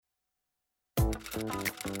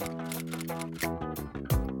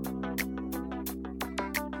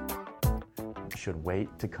Should wait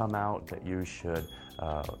to come out, that you should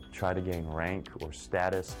try to gain rank or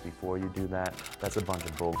status before you do that. That's a bunch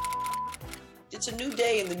of bull. It's a new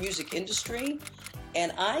day in the music industry,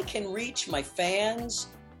 and I can reach my fans.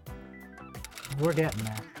 We're getting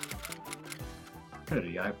there.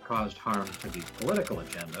 I've caused harm to the political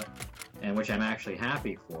agenda, and which I'm actually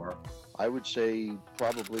happy for. I would say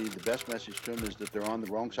probably the best message to them is that they're on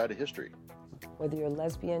the wrong side of history. Whether you're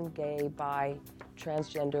lesbian, gay, bi,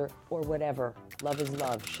 transgender, or whatever, love is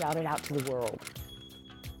love. Shout it out to the world.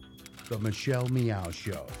 The Michelle Meow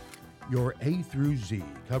Show. Your A through Z,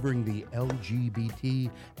 covering the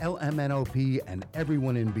LGBT, LMNOP, and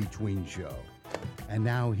everyone in between show. And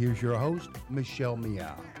now here's your host, Michelle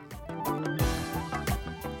Meow.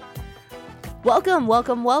 Welcome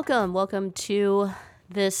to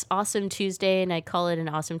this awesome Tuesday, and I call it an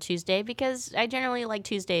awesome Tuesday because I generally like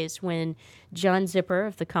Tuesdays when John Zipperer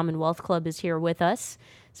of the Commonwealth Club is here with us.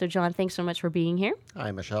 So, John, thanks so much for being here.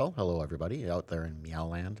 Hi, Michelle. Hello, everybody out there in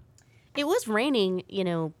Meowland. It was raining,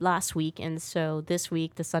 last week, and so this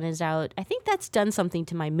week the sun is out. I think that's done something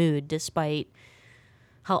to my mood, despite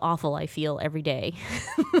how awful I feel every day.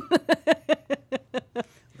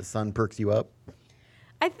 The sun perks you up?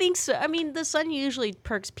 I think so. I mean, the sun usually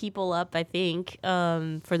perks people up, I think,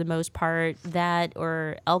 for the most part. That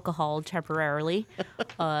or alcohol temporarily.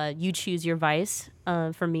 You choose your vice.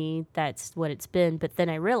 For me, that's what it's been. But then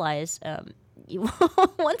I realize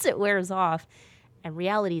once it wears off and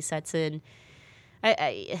reality sets in,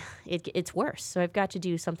 it's worse. So I've got to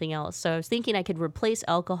do something else. So I was thinking I could replace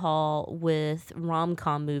alcohol with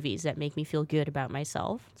rom-com movies that make me feel good about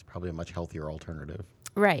myself. It's probably a much healthier alternative.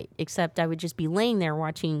 Right, except I would just be laying there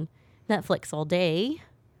watching Netflix all day.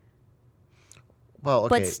 Well,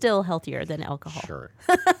 okay. But still healthier than alcohol. Sure.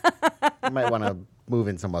 You might want to move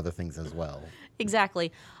in some other things as well.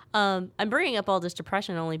 Exactly. I'm bringing up all this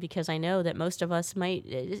depression only because I know that most of us might,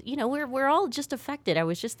 we're all just affected. I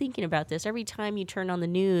was just thinking about this. Every time you turn on the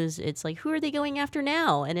news, it's like, who are they going after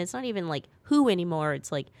now? And it's not even like who anymore.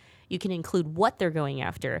 It's like you can include what they're going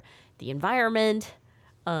after. The environment.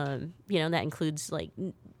 That includes like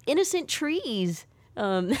innocent trees.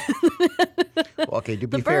 Well, okay, to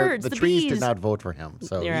be fair, the trees did not vote for him,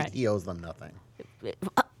 so he owes them nothing.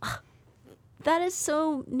 That's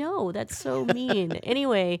so mean.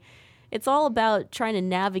 Anyway, it's all about trying to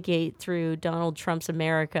navigate through Donald Trump's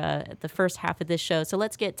America at the first half of this show. So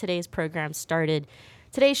let's get today's program started.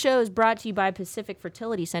 Today's show is brought to you by Pacific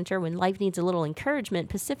Fertility Center. When life needs a little encouragement,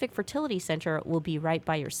 Pacific Fertility Center will be right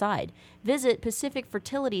by your side. Visit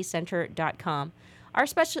pacificfertilitycenter.com. Our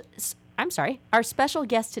special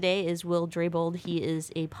guest today is Will Drabold. He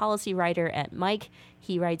is a policy writer at Mike.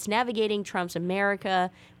 He writes Navigating Trump's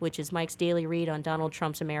America, which is Mike's daily read on Donald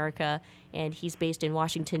Trump's America, and he's based in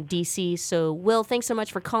Washington, D.C. So, Will, thanks so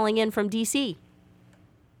much for calling in from D.C.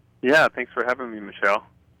 Yeah, thanks for having me, Michelle.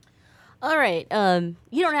 All right.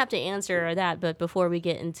 You don't have to answer that, but before we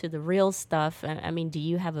get into the real stuff, I mean, do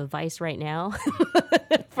you have a vice right now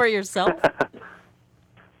for yourself?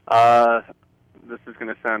 This is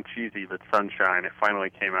going to sound cheesy, but sunshine. It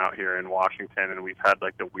finally came out here in Washington, and we've had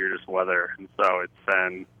like the weirdest weather, and so it's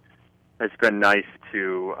been nice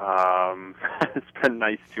to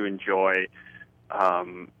enjoy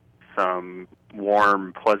some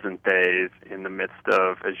warm, pleasant days in the midst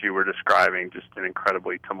of, as you were describing, just an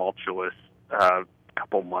incredibly tumultuous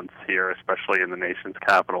couple months here, especially in the nation's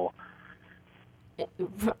capital.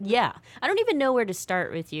 Yeah. I don't even know where to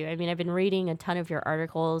start with you. I mean, I've been reading a ton of your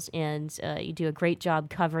articles, and you do a great job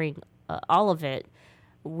covering all of it,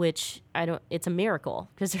 which it's a miracle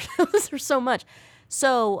because there's so much.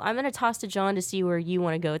 So I'm going to toss to John to see where you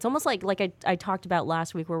want to go. It's almost like I talked about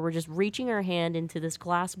last week, where we're just reaching our hand into this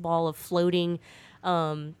glass ball of floating,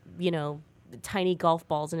 tiny golf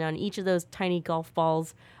balls. And on each of those tiny golf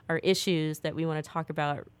balls are issues that we want to talk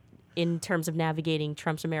about in terms of navigating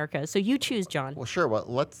Trump's America. So you choose, John. Well, sure. Well,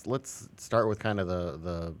 let's start with kind of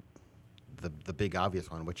the big obvious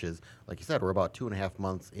one, which is, like you said, we're about 2.5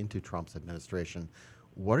 months into Trump's administration.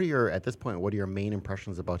 What are your main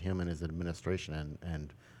impressions about him and his administration,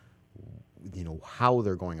 and how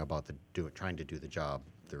they're going about trying to do the job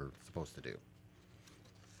they're supposed to do?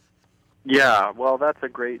 Yeah, well, that is a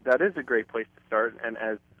great place to start. And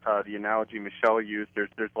as the analogy Michelle used, there's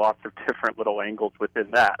lots of different little angles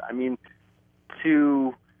within that. I mean,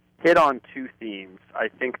 to hit on two themes, I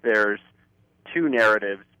think there's two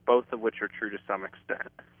narratives, both of which are true to some extent.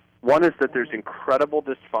 One is that there's incredible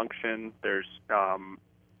dysfunction. There's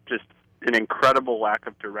just an incredible lack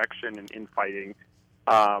of direction and infighting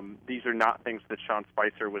These are not things that Sean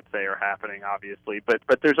Spicer would say are happening, obviously,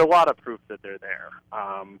 but there's a lot of proof that they're there.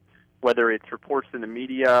 Whether it's reports in the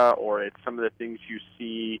media or it's some of the things you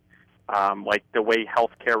see, like the way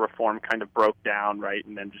healthcare reform kind of broke down, right,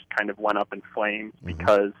 and then just kind of went up in flames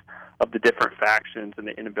because of the different factions and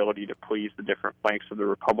the inability to please the different flanks of the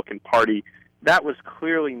Republican Party. That was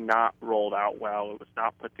clearly not rolled out well. It was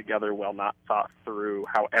not put together well, not thought through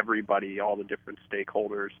how everybody, all the different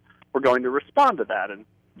stakeholders, were going to respond to that. And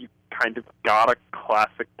you kind of got a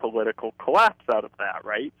classic political collapse out of that,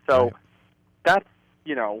 right? So that's,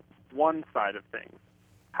 one side of things.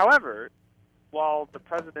 However, while the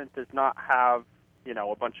president does not have,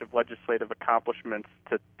 a bunch of legislative accomplishments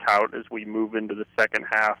to tout as we move into the second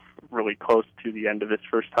half, really close to the end of his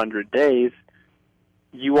first 100 days,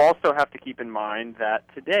 you also have to keep in mind that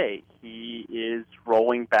today he is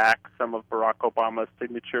rolling back some of Barack Obama's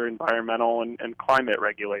signature environmental and climate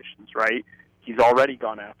regulations, right? He's already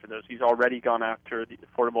gone after those. He's already gone after the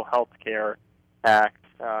Affordable Health Care Act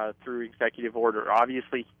through executive order.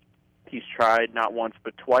 Obviously, he's tried not once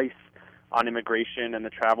but twice on immigration and the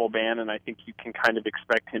travel ban, and I think you can kind of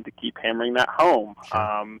expect him to keep hammering that home.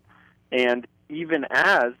 Sure. And even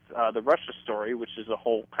as the Russia story, which is a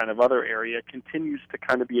whole kind of other area, continues to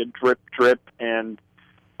kind of be a drip, and,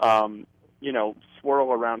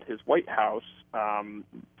 swirl around his White House,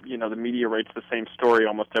 the media writes the same story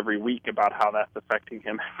almost every week about how that's affecting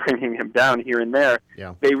him, bringing him down here and there.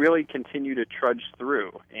 Yeah. They really continue to trudge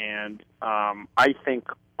through. And I think,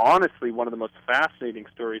 honestly, one of the most fascinating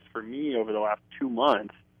stories for me over the last 2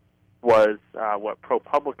 months was what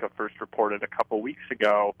ProPublica first reported a couple weeks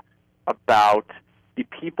ago about the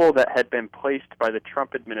people that had been placed by the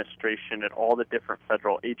Trump administration at all the different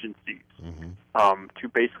federal agencies to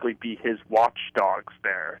basically be his watchdogs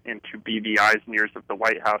there and to be the eyes and ears of the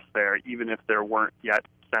White House there, even if there weren't yet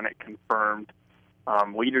Senate-confirmed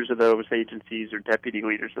leaders of those agencies or deputy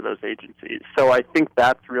leaders of those agencies. So I think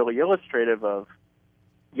that's really illustrative of,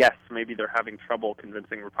 yes, maybe they're having trouble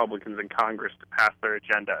convincing Republicans in Congress to pass their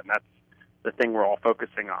agenda, and that's the thing we're all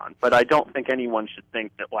focusing on. But I don't think anyone should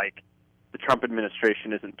think that, the Trump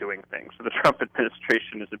administration isn't doing things, or the Trump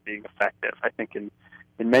administration isn't being effective. I think in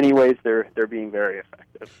many ways they're being very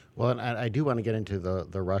effective. Well, and I do want to get into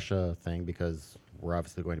the Russia thing because we're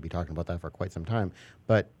obviously going to be talking about that for quite some time.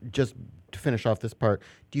 But just to finish off this part,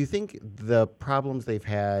 do you think the problems they've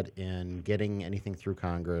had in getting anything through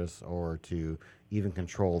Congress or to even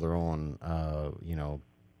control their own,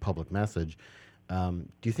 public message, do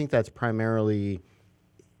you think that's primarily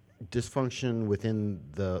dysfunction within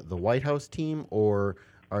the White House team, or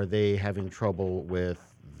are they having trouble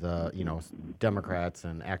with the Democrats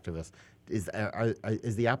and activists? Is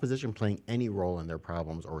the opposition playing any role in their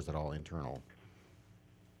problems, or is it all internal?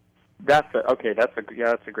 That's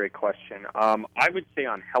a great question. I would say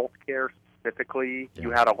on healthcare specifically,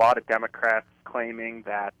 you had a lot of Democrats claiming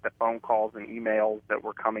that the phone calls and emails that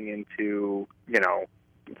were coming into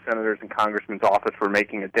senators and congressmen's office were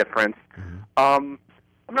making a difference. I'm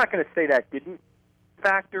not going to say that didn't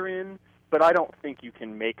factor in, but I don't think you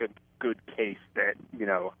can make a good case that,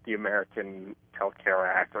 the American Health Care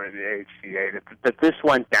Act or the AHCA, that this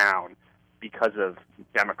went down because of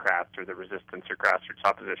Democrats or the resistance or grassroots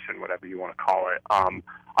opposition, whatever you want to call it.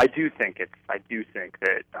 I do think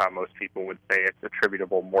that most people would say it's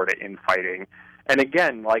attributable more to infighting. And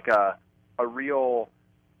again, like a real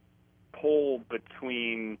pull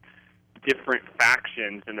between different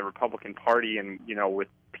factions in the Republican Party and, with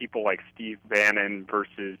people like Steve Bannon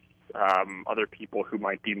versus other people who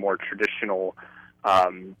might be more traditional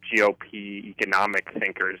GOP economic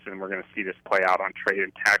thinkers, and we're going to see this play out on trade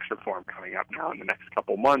and tax reform coming up now in the next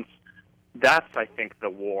couple months. That's, I think, the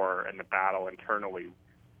war and the battle internally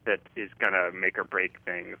that is going to make or break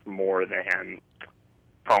things more than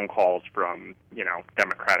phone calls from,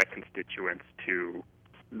 Democratic constituents to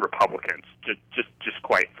Republicans, just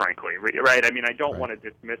quite frankly, right? I mean, I don't want to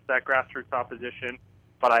dismiss that grassroots opposition,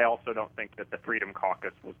 but I also don't think that the Freedom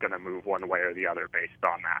Caucus was going to move one way or the other based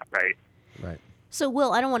on that, right? Right. So,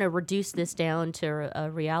 Will, I don't want to reduce this down to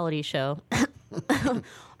a reality show,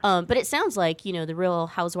 but it sounds like, the Real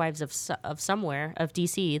Housewives of somewhere, of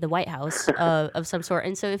D.C., the White House of some sort.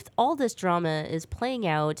 And so if all this drama is playing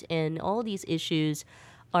out and all these issues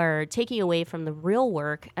are taking away from the real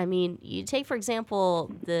work, I mean, you take, for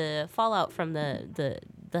example, the fallout from the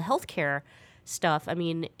healthcare stuff. I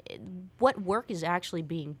mean, what work is actually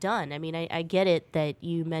being done? I mean, I get it that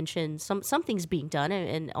you mentioned something's being done,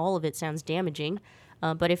 and all of it sounds damaging.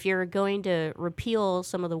 But if you're going to repeal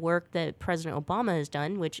some of the work that President Obama has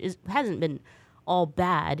done, which hasn't been all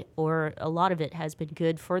bad, or a lot of it has been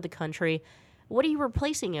good for the country, what are you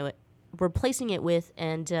replacing it replacing it with,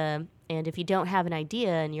 and if you don't have an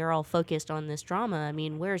idea and you're all focused on this drama, I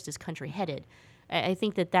mean, where is this country headed? I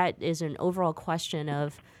think that is an overall question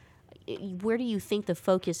of where do you think the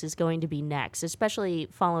focus is going to be next, especially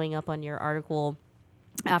following up on your article.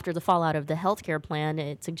 After the fallout of the healthcare plan,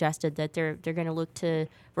 it suggested that they're going to look to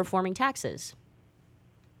reforming taxes.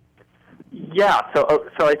 Yeah, so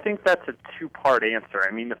I think that's a two-part answer.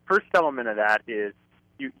 I mean, the first element of that is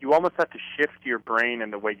you almost have to shift your brain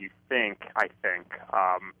in the way you think, I think,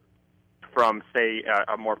 from, say,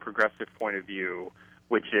 a more progressive point of view,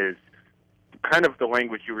 which is kind of the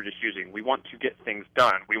language you were just using. We want to get things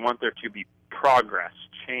done. We want there to be progress,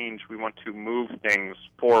 change. We want to move things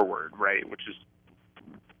forward, right, which is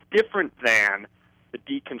different than the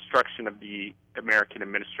deconstruction of the American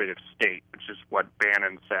administrative state, which is what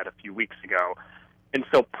Bannon said a few weeks ago. And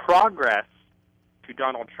so progress to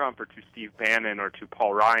Donald Trump or to Steve Bannon or to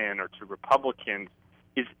Paul Ryan or to Republicans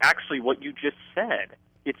is actually what you just said.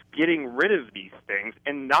 It's getting rid of these things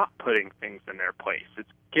and not putting things in their place.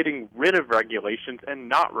 It's getting rid of regulations and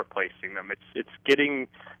not replacing them. It's getting,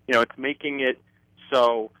 it's making it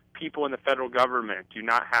so people in the federal government do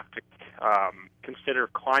not have to consider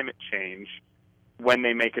climate change when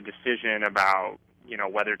they make a decision about,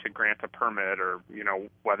 whether to grant a permit or,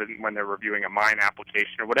 when they're reviewing a mine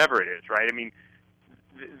application or whatever it is, right? I mean,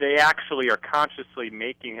 they actually are consciously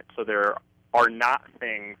making it so there are not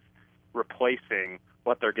things replacing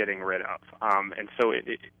what they're getting rid of. And so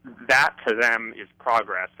that to them is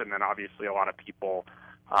progress. And then obviously a lot of people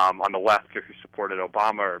on the left who supported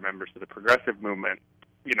Obama or members of the progressive movement,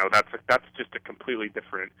 that's just a completely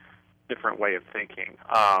different way of thinking.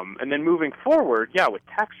 And then moving forward, with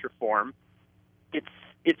tax reform,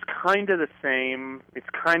 it's kind of the same. It's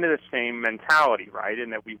kind of the same mentality, right? In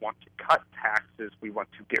that we want to cut taxes, we want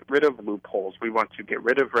to get rid of loopholes, we want to get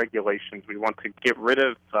rid of regulations, we want to get rid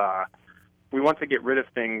of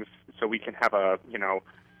things so we can have a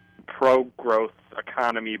pro-growth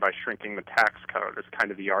economy by shrinking the tax code. Is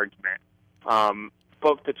kind of the argument.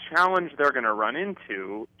 But the challenge they're going to run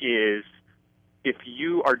into is if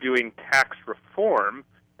you are doing tax reform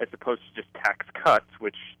as opposed to just tax cuts,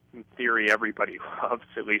 which in theory everybody loves,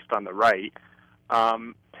 at least on the right,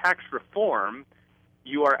 tax reform,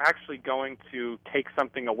 you are actually going to take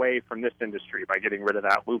something away from this industry by getting rid of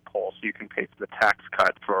that loophole so you can pay for the tax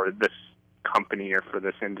cut for this company or for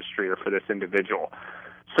this industry or for this individual.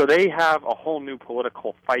 So they have a whole new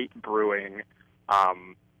political fight brewing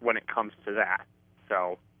when it comes to that.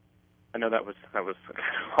 So I know that was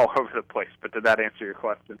all over the place, but did that answer your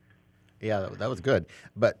question? Yeah, that was good.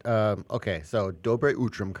 But, okay, so Dobre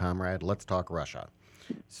Utrum, comrade, let's talk Russia.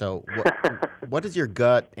 So what does your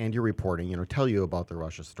gut and your reporting, tell you about the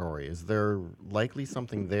Russia story? Is there likely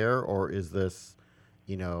something there, or is this,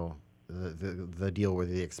 the deal where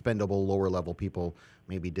the expendable lower-level people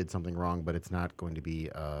maybe did something wrong, but it's not going to be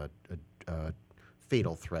a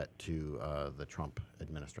fatal threat to the Trump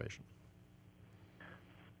administration?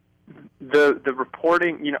 The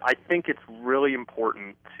reporting, I think it's really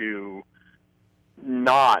important to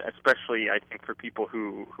not, especially I think for people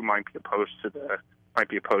who might be opposed to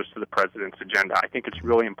the president's agenda. I think it's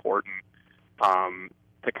really important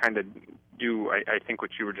to kind of do, I think,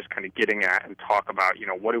 what you were just kind of getting at and talk about,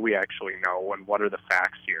 what do we actually know and what are the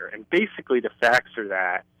facts here? And basically the facts are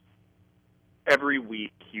that every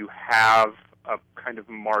week you have a kind of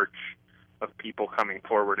march of people coming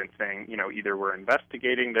forward and saying, either we're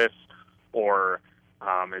investigating this or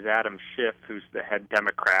as Adam Schiff, who's the head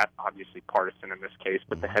Democrat, obviously partisan in this case,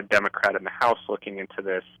 but the head Democrat in the House looking into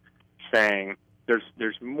this, saying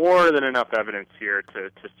there's more than enough evidence here to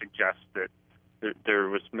suggest that there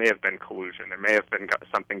may have been collusion. There may have been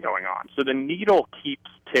something going on. So the needle keeps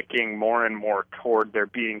ticking more and more toward there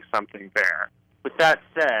being something there. With that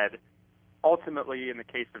said, ultimately, in the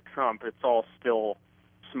case of Trump, it's all still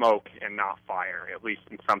smoke and not fire, at least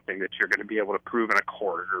in something that you're going to be able to prove in a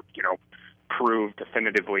court or, prove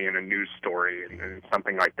definitively in a news story and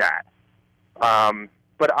something like that.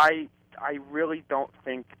 But I really don't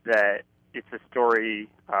think that it's a story,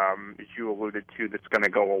 as you alluded to, that's going to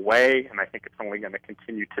go away, and I think it's only going to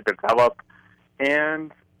continue to develop.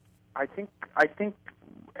 And I think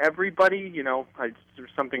everybody, there's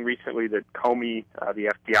something recently that Comey,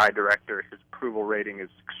 the FBI director, his approval rating is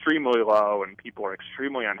extremely low, and people are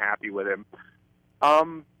extremely unhappy with him.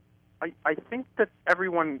 I think that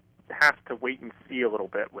everyone has to wait and see a little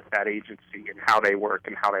bit with that agency and how they work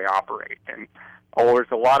and how they operate. And there's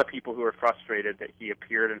a lot of people who are frustrated that he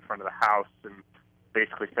appeared in front of the House and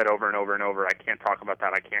basically said over and over and over, I can't talk about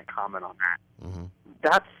that, I can't comment on that. Mm-hmm.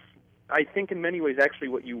 I think in many ways actually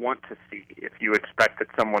what you want to see if you expect that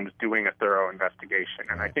someone's doing a thorough investigation.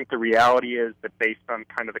 And I think the reality is that based on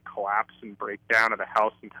kind of the collapse and breakdown of the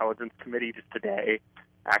House Intelligence Committee just today,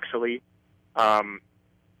 actually, kind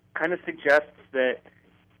of suggests that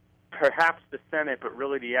perhaps the Senate, but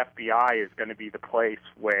really the FBI, is going to be the place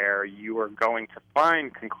where you are going to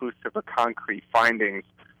find conclusive or concrete findings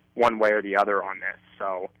one way or the other on this.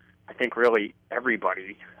 So I think really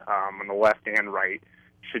everybody on the left and right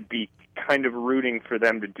should be kind of rooting for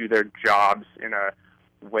them to do their jobs in a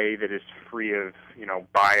way that is free of,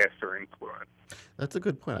 bias or influence. That's a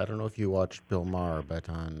good point. I don't know if you watched Bill Maher, but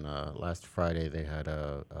on last Friday they had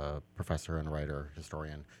a professor and writer,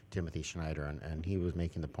 historian, Timothy Schneider, and he was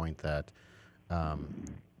making the point that,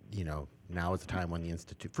 now is the time when the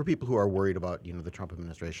Institute, for people who are worried about, the Trump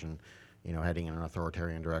administration, heading in an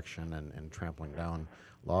authoritarian direction and trampling down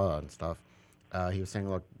law and stuff, he was saying,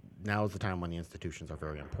 look, now is the time when the institutions are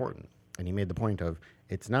very important. And he made the point of,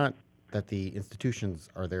 it's not that the institutions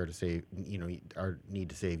are there to save, need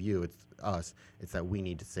to save you. It's us. It's that we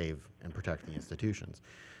need to save and protect the institutions.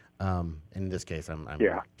 In this case, I'm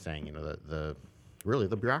saying, the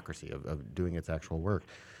bureaucracy of doing its actual work,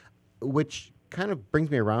 which kind of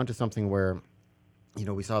brings me around to something where,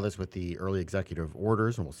 we saw this with the early executive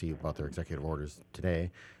orders, and we'll see about their executive orders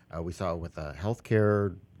today. We saw it with a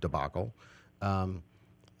healthcare debacle,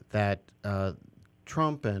 that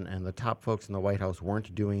Trump and the top folks in the White House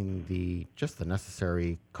weren't doing the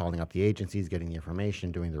necessary calling up the agencies, getting the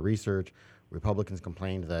information, doing the research. Republicans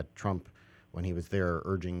complained that Trump, when he was there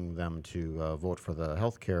urging them to vote for the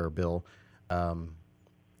health care bill,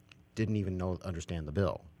 didn't even understand the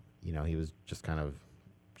bill. He was just kind of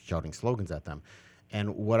shouting slogans at them.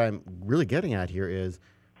 And what I'm really getting at here is,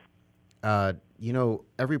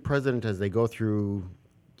 every president, as they go through,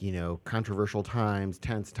 controversial times,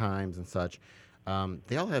 tense times and such,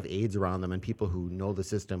 they all have aides around them and people who know the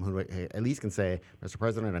system, who at least can say, Mr.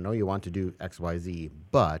 President, I know you want to do X, Y, Z,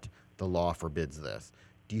 but the law forbids this.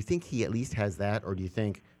 Do you think he at least has that, or do you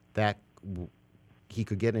think that he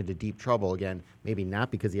could get into deep trouble again, maybe not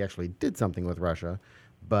because he actually did something with Russia,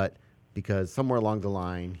 but because somewhere along the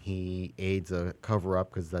line he aids a cover-up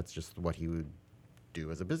because that's just what he would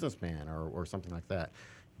do as a businessman or something like that?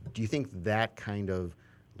 Do you think that kind of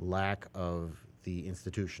lack of the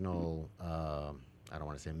institutional, I don't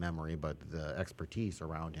want to say memory, but the expertise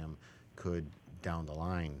around him could down the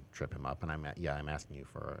line trip him up? And I'm asking you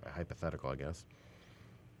for a hypothetical, I guess.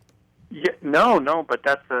 Yeah, no, but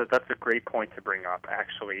that's a great point to bring up,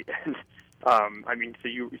 actually. And so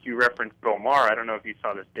you referenced Bill Maher. I don't know if you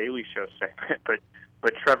saw this Daily Show segment,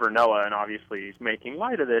 but Trevor Noah, and obviously he's making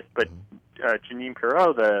light of this, but Jeanine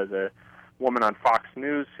Pirro, the woman on Fox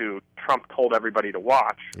News who Trump told everybody to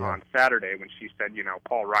watch on Saturday when she said,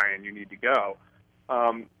 Paul Ryan, you need to go.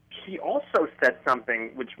 She also said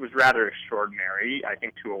something which was rather extraordinary, I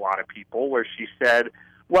think, to a lot of people, where she said,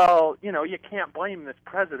 well, you can't blame this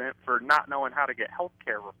president for not knowing how to get health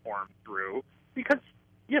care reform through because,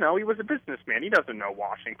 he was a businessman. He doesn't know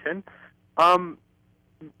Washington.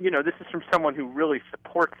 This is from someone who really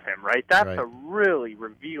supports him, right? That's a really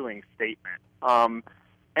revealing statement.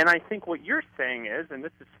 And I think what you're saying is, and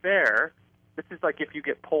this is fair, this is like if you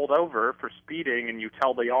get pulled over for speeding and you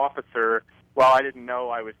tell the officer, well, I didn't know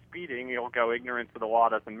I was speeding, you'll go, ignorance of the law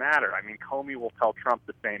doesn't matter. I mean, Comey will tell Trump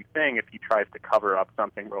the same thing if he tries to cover up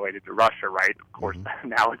something related to Russia, right? Of course, that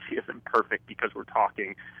analogy isn't perfect because we're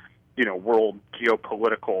talking, world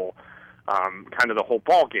geopolitical, kind of the whole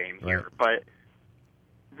ball game here. But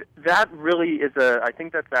that really is I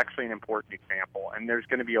think that's actually an important example. And there's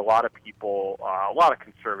going to be a lot of people, a lot of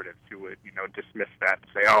conservatives who would, dismiss that and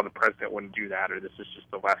say, oh, the president wouldn't do that, or this is just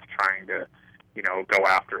the left trying to, go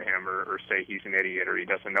after him or say he's an idiot or he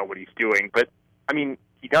doesn't know what he's doing. But, I mean,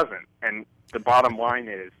 he doesn't. And the bottom line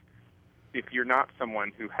is, if you're not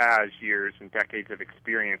someone who has years and decades of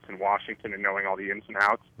experience in Washington and knowing all the ins and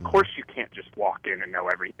outs, of course you can't just walk in and know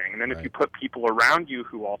everything. And then if you put people around you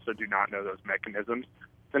who also do not know those mechanisms,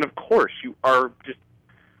 then of course you are just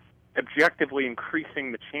objectively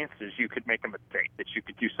increasing the chances you could make a mistake, that you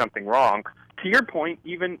could do something wrong. To your point,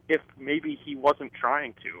 even if maybe he wasn't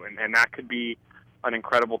trying to, and that could be an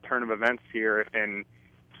incredible turn of events here if in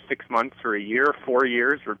 6 months or a year, 4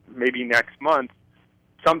 years, or maybe next month,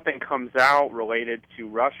 something comes out related to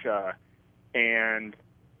Russia and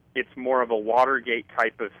it's more of a Watergate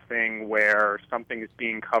type of thing where something is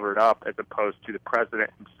being covered up as opposed to the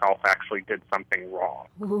president himself actually did something wrong.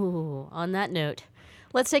 Ooh, on that note,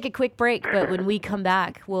 let's take a quick break, but when we come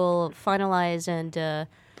back, we'll finalize and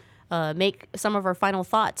make some of our final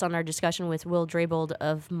thoughts on our discussion with Will Drabold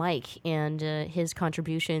of Mike and his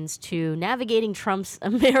contributions to navigating Trump's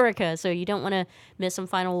America. So you don't want to miss some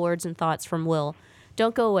final words and thoughts from Will.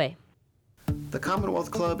 Don't go away. The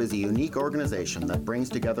Commonwealth Club is a unique organization that brings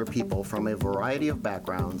together people from a variety of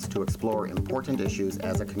backgrounds to explore important issues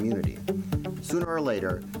as a community. Sooner or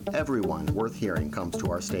later, everyone worth hearing comes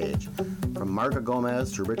to our stage. From Marga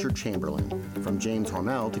Gomez to Richard Chamberlain, from James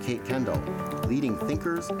Hormel to Kate Kendall, leading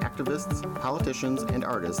thinkers, activists, politicians, and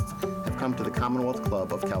artists have come to the Commonwealth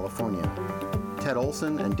Club of California. Ted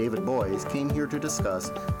Olson and David Boies came here to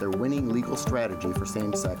discuss their winning legal strategy for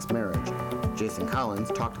same-sex marriage. Jason Collins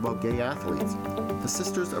talked about gay athletes. The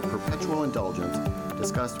Sisters of Perpetual Indulgence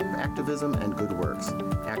discussed activism and good works.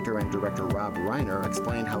 Actor and director Rob Reiner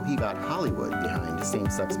explained how he got Hollywood behind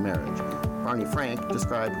same-sex marriage. Barney Frank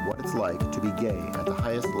described what it's like to be gay at the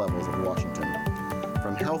highest levels of Washington.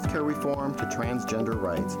 From healthcare reform to transgender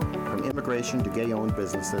rights, from immigration to gay-owned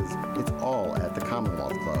businesses, it's all at the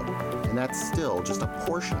Commonwealth Club. And that's still just a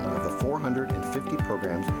portion of the 450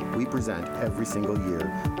 programs we present every single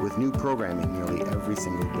year, with new programming nearly every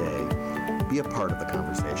single day. Be a part of the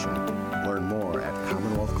conversation. Learn more at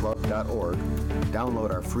commonwealthclub.org,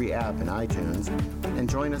 download our free app in iTunes, and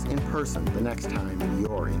join us in person the next time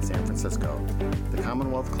you're in San Francisco. The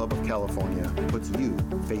Commonwealth Club of California puts you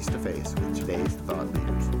face to face with today's thought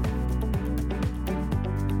leaders.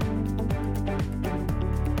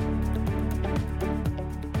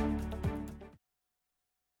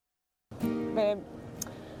 Babe,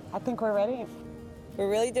 I think we're ready. We're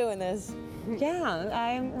really doing this. Yeah,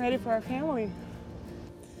 I'm ready for our family.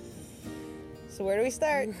 So where do we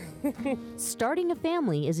start? Starting a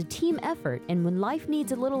family is a team effort, and when life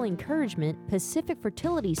needs a little encouragement, Pacific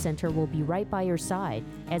Fertility Center will be right by your side.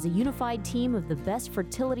 As a unified team of the best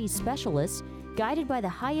fertility specialists, guided by the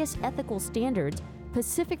highest ethical standards,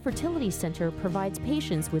 Pacific Fertility Center provides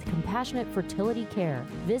patients with compassionate fertility care.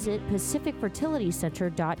 Visit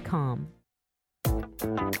pacificfertilitycenter.com.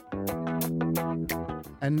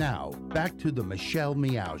 And now, back to the Michelle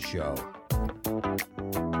Meow Show.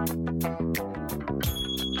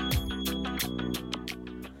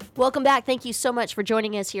 Welcome back. Thank you so much for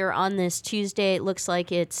joining us here on this Tuesday. It looks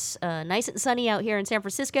like it's nice and sunny out here in San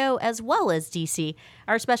Francisco as well as D.C.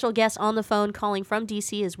 Our special guest on the phone calling from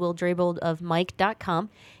D.C. is Will Drabold of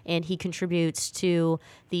Mike.com, and he contributes to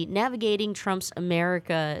the Navigating Trump's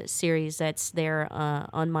America series that's there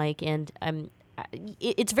on Mike. And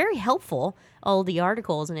it's very helpful, all the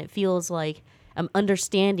articles, and it feels like I'm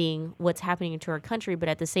understanding what's happening to our country, but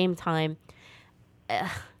at the same time,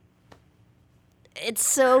 it's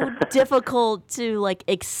so difficult to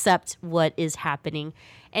accept what is happening.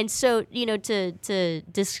 And so,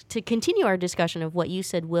 to continue our discussion of what you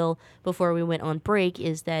said, Will, before we went on break,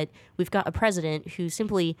 is that we've got a president who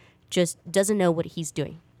simply just doesn't know what he's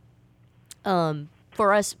doing.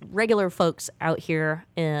 For us regular folks out here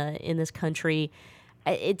in this country,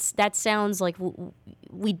 that sounds like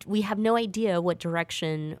we have no idea what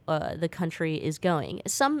direction the country is going.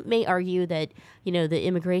 Some may argue that the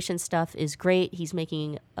immigration stuff is great. He's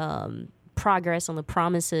making progress on the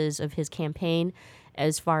promises of his campaign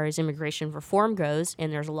as far as immigration reform goes,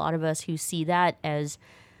 and there's a lot of us who see that as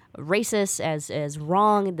racist, as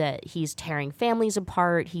wrong, that he's tearing families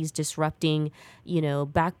apart, he's disrupting,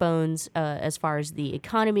 backbones as far as the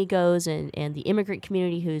economy goes, and the immigrant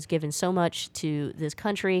community who's given so much to this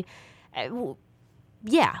country.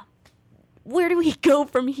 Yeah. Where do we go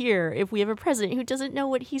from here if we have a president who doesn't know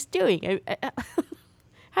what he's doing?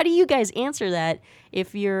 How do you guys answer that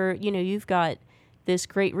if you've got this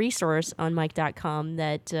great resource on Mike.com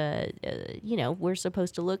that, we're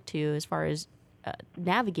supposed to look to as far as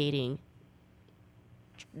navigating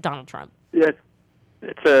Donald Trump? Yes,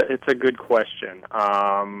 it's a good question.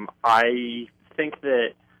 I think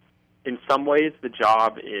that in some ways the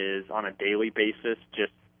job is on a daily basis.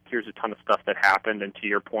 Just here's a ton of stuff that happened, and to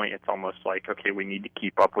your point, it's almost like, okay, we need to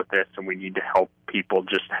keep up with this, and we need to help people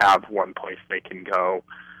just have one place they can go.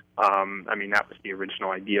 That was the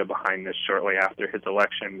original idea behind this. Shortly after his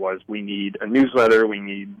election, was we need a newsletter, we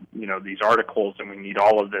need these articles, and we need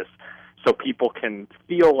all of this, so people can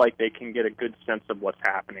feel like they can get a good sense of what's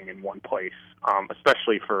happening in one place,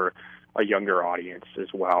 especially for a younger audience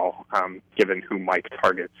as well, given who Mike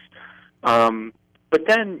targets. But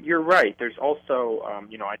then you're right. There's also, I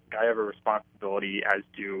think I have a responsibility, as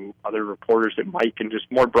do other reporters at Mike, and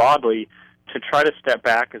just more broadly, to try to step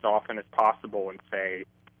back as often as possible and say,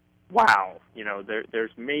 wow,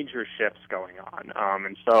 there's major shifts going on.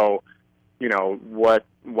 And so, what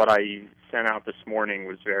I sent out this morning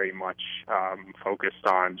was very much focused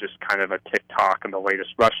on just kind of a TikTok and the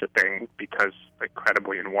latest Russia thing, because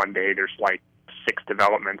incredibly in one day there's like 6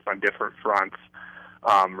 developments on different fronts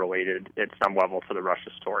related at some level to the Russia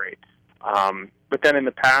story. But then in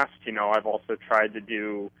the past, I've also tried to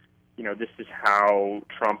do, this is how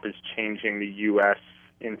Trump is changing the U.S.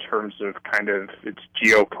 in terms of kind of its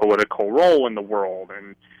geopolitical role in the world,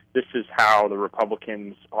 and this is how the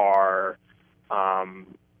Republicans are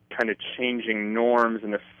kind of changing norms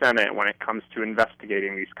in the Senate when it comes to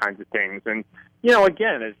investigating these kinds of things. And,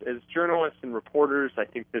 again, as journalists and reporters, I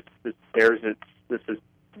think this has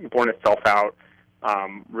borne itself out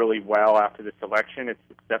really well after this election. It's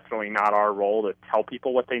definitely not our role to tell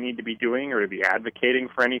people what they need to be doing or to be advocating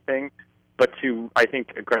for anything, but to, I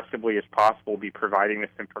think, aggressively as possible be providing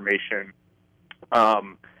this information,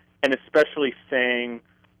 and especially saying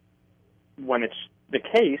when it's the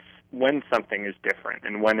case, when something is different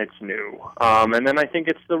and when it's new. And then I think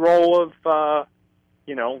it's the role of,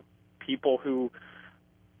 people who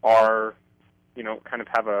are, kind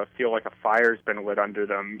of feel like a fire's been lit under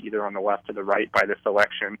them, either on the left or the right, by this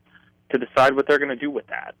election, to decide what they're going to do with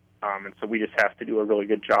that. And so we just have to do a really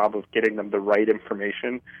good job of getting them the right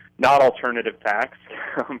information, not alternative facts,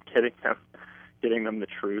 getting them the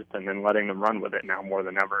truth, and then letting them run with it now more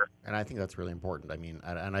than ever. And I think that's really important. I mean,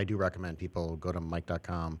 and I do recommend people go to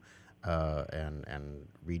Mike.com and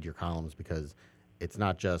read your columns, because it's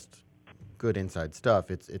not just good inside stuff.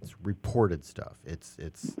 It's reported stuff. It's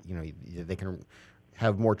they can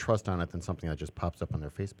have more trust on it than something that just pops up on their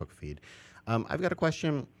Facebook feed. I've got a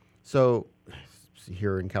question. So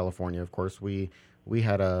here in California, of course, we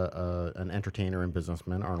had an entertainer and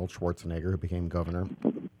businessman, Arnold Schwarzenegger, who became governor,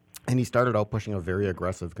 and he started out pushing a very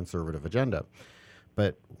aggressive conservative agenda.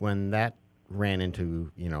 But when that ran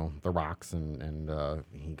into the rocks and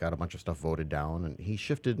he got a bunch of stuff voted down, and he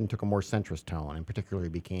shifted and took a more centrist tone, and particularly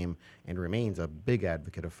became and remains a big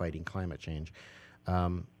advocate of fighting climate change.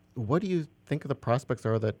 What do you think the prospects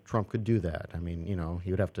are that Trump could do that? I mean,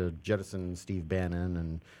 he would have to jettison Steve Bannon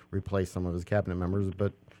and replace some of his cabinet members,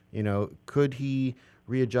 but could he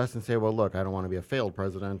readjust and say, well, look, I don't want to be a failed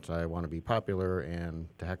president, I want to be popular, and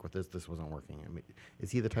to heck with this wasn't working? I mean,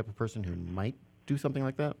 is he the type of person who might do something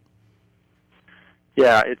like that?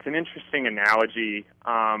 Yeah, it's an interesting analogy.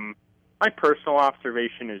 My personal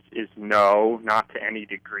observation is no, not to any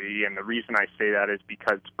degree, and the reason I say that is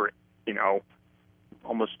because for,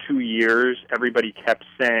 almost 2 years, everybody kept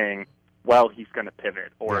saying, well, he's going to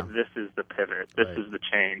pivot, or this is the pivot, this is the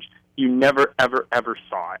change. You never, ever, ever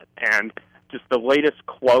saw it. And just the latest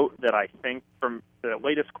quote from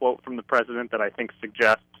the president that I think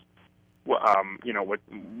suggests,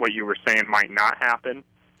 what you were saying might not happen,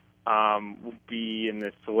 will be in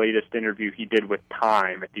this latest interview he did with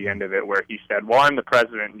Time at the end of it, where he said, well, I'm the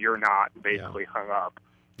president, you're not, basically hung up,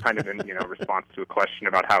 kind of in response to a question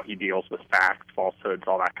about how he deals with facts, falsehoods,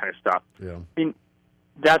 all that kind of stuff. Yeah. I mean,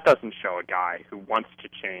 that doesn't show a guy who wants to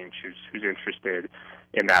change, who's interested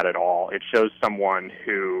in that at all. It shows someone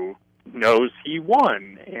who knows he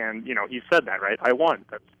won, and he said that, right? I won.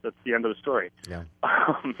 That's the end of the story. Yeah.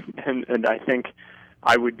 And I think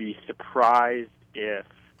I would be surprised if,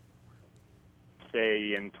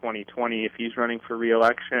 say, in 2020, if he's running for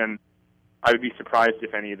re-election, I would be surprised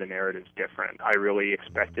if any of the narrative's different. I really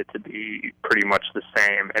expect it to be pretty much the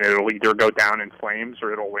same, and it'll either go down in flames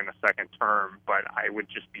or it'll win a second term, but I would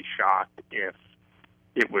just be shocked if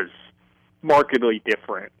it was markedly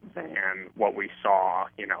different than what we saw,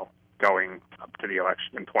 going up to the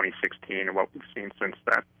election in 2016 and what we've seen since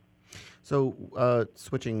then. So,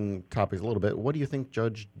 switching topics a little bit, what do you think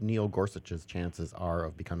Judge Neil Gorsuch's chances are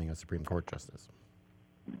of becoming a Supreme Court justice?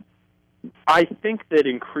 I think that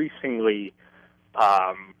increasingly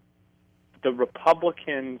the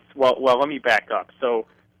Republicans, well, let me back up. So,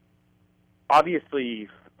 obviously,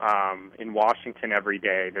 in Washington every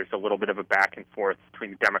day, there's a little bit of a back and forth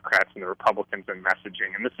between the Democrats and the Republicans in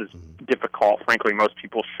messaging, and this is difficult. Frankly, most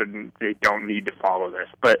people they don't need to follow this.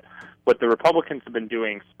 But what the Republicans have been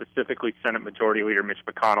doing, specifically Senate Majority Leader Mitch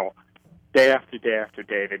McConnell, day after day after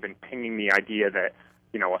day, they've been pinging the idea that,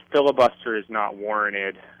 a filibuster is not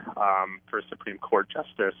warranted for a Supreme Court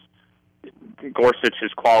justice. Gorsuch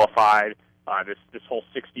is qualified. This whole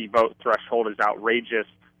 60-vote threshold is outrageous.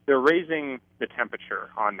 They're raising the temperature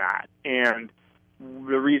on that. And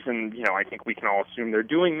the reason, I think we can all assume they're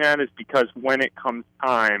doing that is because when it comes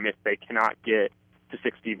time, if they cannot get to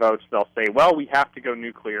 60 votes, they'll say, well, we have to go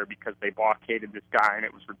nuclear because they blockaded this guy and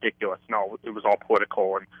it was ridiculous. No, it was all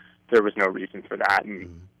political and there was no reason for that.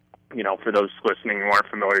 And, for those listening who aren't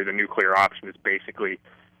familiar, the nuclear option is basically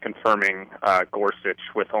confirming Gorsuch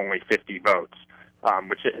with only 50 votes.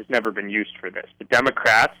 which has never been used for this. The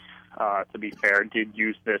Democrats, to be fair, did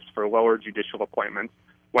use this for lower judicial appointments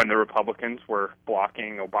when the Republicans were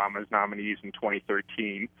blocking Obama's nominees in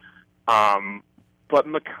 2013. But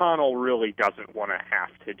McConnell really doesn't want to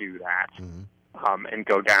have to do that and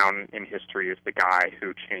go down in history as the guy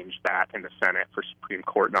who changed that in the Senate for Supreme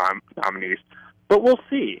Court nominees. But we'll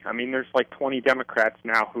see. I mean, there's like 20 Democrats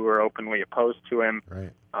now who are openly opposed to him.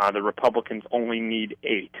 Right. The Republicans only need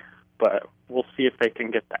 8, but we'll see if they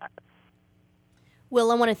can get that.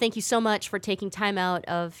 Will, I want to thank you so much for taking time out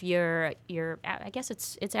of your I guess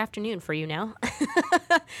it's afternoon for you now,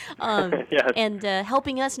 Yes. and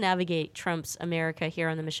helping us navigate Trump's America here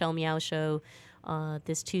on the Michelle Meow Show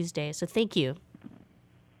this Tuesday. So thank you.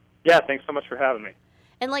 Yeah, thanks so much for having me.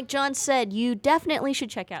 And like John said, you definitely should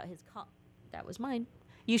check out his that was mine.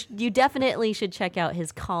 You definitely should check out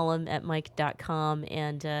his column at Mike.com,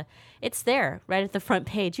 and it's there right at the front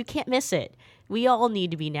page. You can't miss it. We all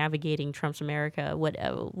need to be navigating Trump's America,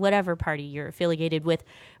 whatever party you're affiliated with.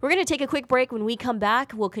 We're going to take a quick break. When we come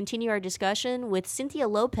back, we'll continue our discussion with Cynthia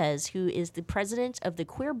Lopez, who is the president of the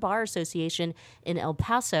Queer Bar Association in El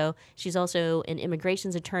Paso. She's also an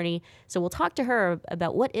immigrations attorney. So we'll talk to her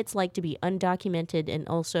about what it's like to be undocumented and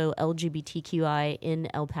also LGBTQI in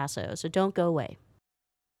El Paso. So don't go away.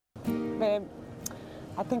 Babe,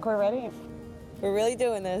 I think we're ready. We're really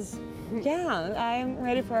doing this. Yeah, I'm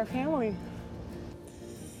ready for our family.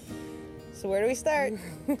 So where do we start?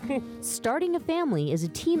 Starting a family is a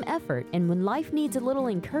team effort, and when life needs a little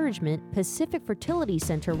encouragement, Pacific Fertility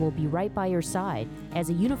Center will be right by your side. As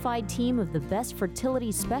a unified team of the best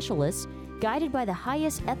fertility specialists, guided by the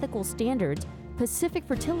highest ethical standards, Pacific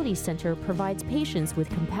Fertility Center provides patients with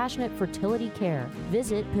compassionate fertility care.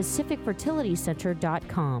 Visit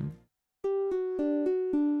pacificfertilitycenter.com.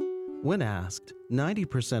 When asked,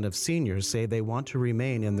 90% of seniors say they want to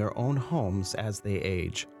remain in their own homes as they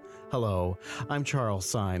age. Hello, I'm Charles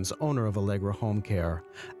Symes, owner of Allegra Home Care.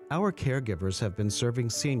 Our caregivers have been serving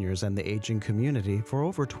seniors and the aging community for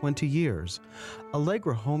over 20 years.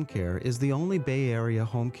 Allegra Home Care is the only Bay Area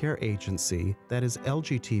home care agency that is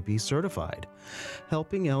LGBTQ certified.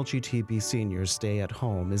 Helping LGBTQ seniors stay at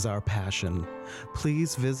home is our passion.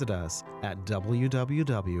 Please visit us at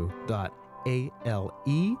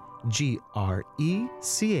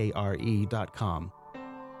www.alegrecare.com.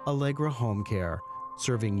 Allegra Home Care,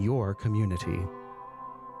 serving your community.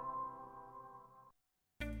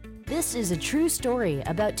 This is a true story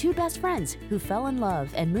about two best friends who fell in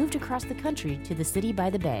love and moved across the country to the city by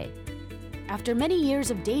the bay. After many years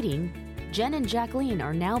of dating, Jen and Jacqueline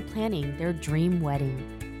are now planning their dream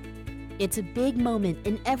wedding. It's a big moment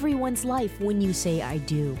in everyone's life when you say I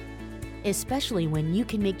do, especially when you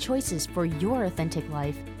can make choices for your authentic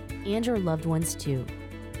life and your loved ones too.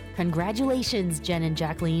 Congratulations, Jen and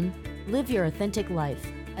Jacqueline. Live your authentic life.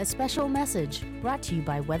 A special message brought to you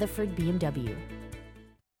by Weatherford BMW.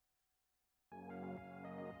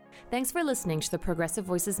 Thanks for listening to the Progressive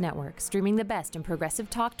Voices Network, streaming the best in progressive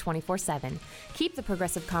talk 24/7. Keep the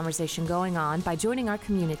progressive conversation going on by joining our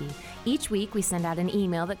community. Each week, we send out an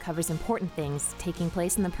email that covers important things taking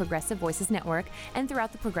place in the Progressive Voices Network and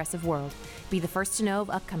throughout the progressive world. Be the first to know of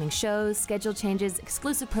upcoming shows, schedule changes,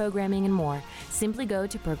 exclusive programming, and more. Simply go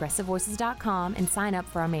to progressivevoices.com and sign up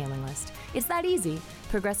for our mailing list. It's that easy.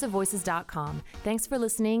 progressivevoices.com. Thanks for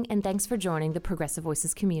listening, and thanks for joining the Progressive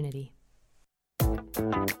Voices community.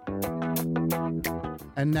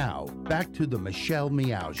 And now, back to the Michelle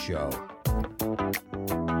Meow Show.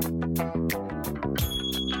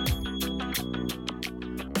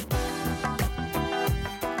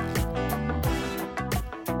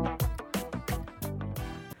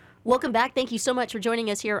 Welcome back. Thank you so much for joining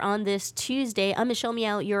us here on this Tuesday. I'm Michelle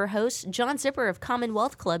Meow, your host. John Zipperer of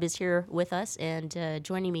Commonwealth Club is here with us and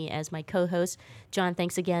joining me as my co-host. John,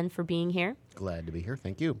 thanks again for being here. Glad to be here.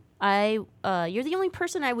 Thank you. You're the only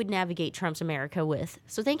person I would navigate Trump's America with,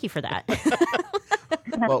 so thank you for that.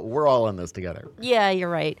 Well, we're all in this together. Yeah, you're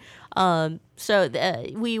right.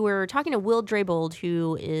 We were talking to Will Drabold,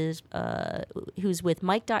 who's with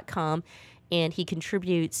Mike.com, and he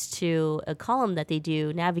contributes to a column that they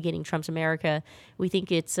do, Navigating Trump's America. We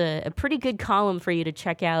think it's a pretty good column for you to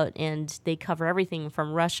check out, and they cover everything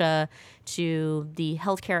from Russia to the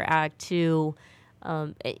Healthcare Act to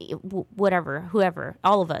whoever,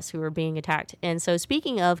 all of us who are being attacked. And so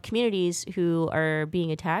speaking of communities who are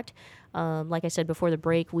being attacked, like I said before the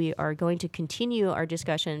break, we are going to continue our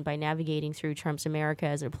discussion by navigating through Trump's America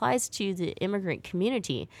as it applies to the immigrant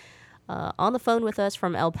community. On the phone with us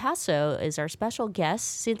from El Paso is our special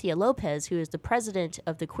guest, Cynthia Lopez, who is the president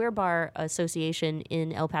of the Queer Bar Association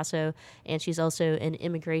in El Paso, and she's also an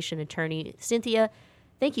immigration attorney. Cynthia,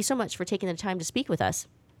 Thank you so much for taking the time to speak with us.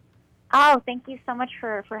 Oh, thank you so much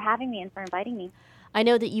for having me and for inviting me. I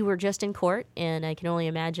know that you were just in court, and I can only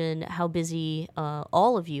imagine how busy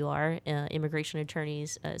all of you are, immigration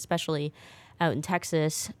attorneys, especially out in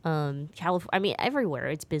Texas, California. I mean, everywhere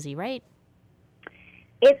it's busy, right?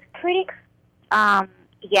 It's pretty.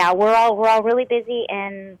 Yeah, we're all really busy,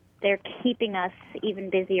 and they're keeping us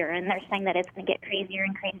even busier. And they're saying that it's going to get crazier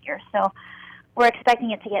and crazier. So we're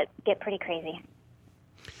expecting it to get pretty crazy.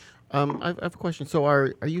 I have a question. So,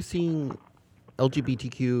 are you seeing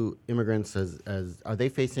LGBTQ immigrants as are they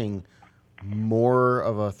facing more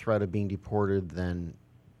of a threat of being deported than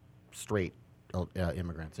straight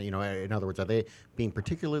immigrants? You know, in other words, are they being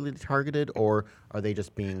particularly targeted, or are they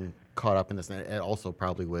just being caught up in this? And also,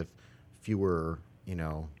 probably with fewer,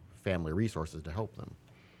 family resources to help them.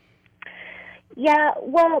 Yeah,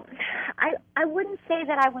 well, I wouldn't say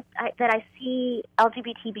that I see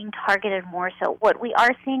LGBT being targeted more so. What we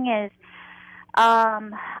are seeing is,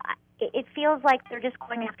 it feels like they're just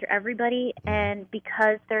going after everybody, and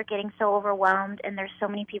because they're getting so overwhelmed, and there's so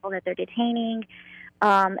many people that they're detaining,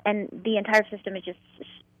 and the entire system is just,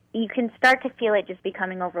 you can start to feel it just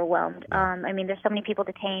becoming overwhelmed. I mean, there's so many people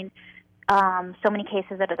detained. So many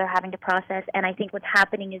cases that they're having to process, and I think what's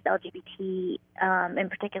happening is LGBT, and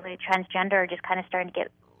particularly transgender, are just kind of starting to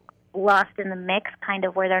get lost in the mix, kind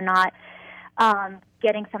of where they're not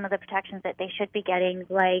getting some of the protections that they should be getting,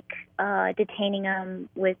 like detaining them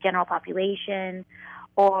with general population,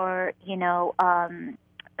 or female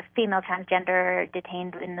transgender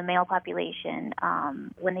detained in the male population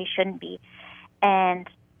when they shouldn't be, and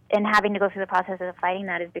having to go through the process of fighting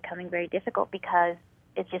that is becoming very difficult because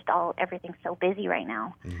it's just everything's so busy right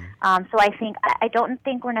now. Mm-hmm. So I don't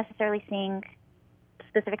think we're necessarily seeing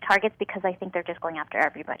specific targets, because I think they're just going after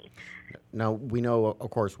everybody. Now, we know, of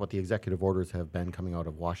course, what the executive orders have been coming out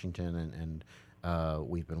of Washington, and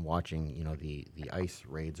we've been watching, the ICE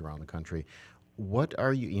raids around the country. What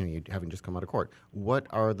are you having just come out of court, what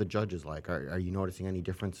are the judges like? Are you noticing any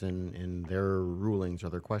difference in their rulings or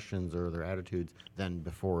their questions or their attitudes than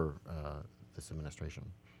before this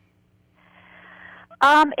administration?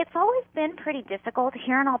 It's always been pretty difficult.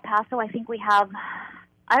 Here in El Paso, I think we have,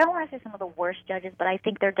 I don't want to say some of the worst judges, but I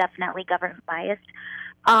think they're definitely government biased.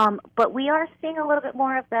 But we are seeing a little bit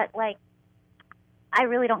more of that, like, I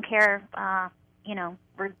really don't care,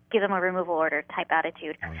 give them a removal order type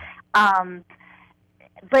attitude.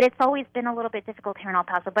 But it's always been a little bit difficult here in El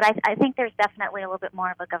Paso. But I think there's definitely a little bit more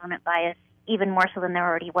of a government bias, even more so than there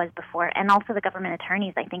already was before. And also the government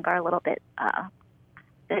attorneys, I think, are a little bit,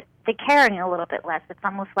 they're caring a little bit less. It's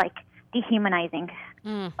almost like dehumanizing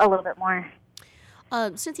a little bit more.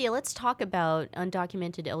 Cynthia, let's talk about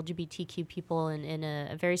undocumented LGBTQ people in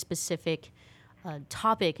a very specific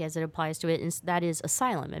topic as it applies to it, and that is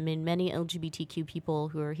asylum. I mean, many LGBTQ people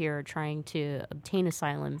who are here are trying to obtain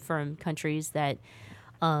asylum from countries that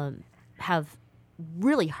have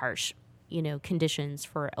really harsh, conditions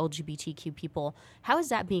for LGBTQ people. How is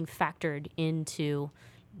that being factored into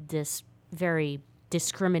this very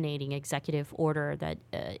discriminating executive order that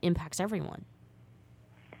impacts everyone?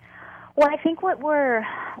 Well, I think what we're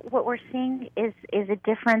seeing is a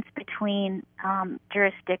difference between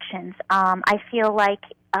jurisdictions. I feel like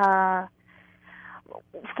for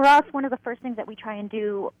us, one of the first things that we try and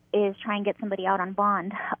do is try and get somebody out on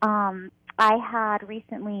bond. I had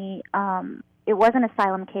recently, it was an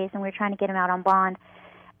asylum case, and we were trying to get him out on bond,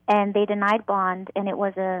 and they denied bond, and it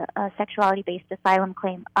was a sexuality-based asylum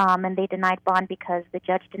claim, and they denied bond because the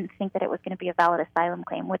judge didn't think that it was going to be a valid asylum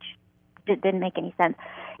claim, which didn't make any sense.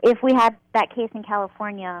 If we had that case in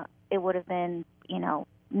California, it would have been, no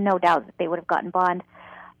doubt that they would have gotten bond.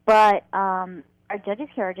 But our judges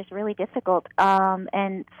here are just really difficult,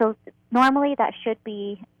 and so normally that should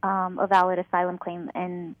be a valid asylum claim,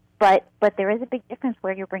 but there is a big difference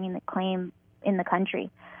where you're bringing the claim in the country.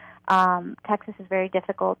 Texas is very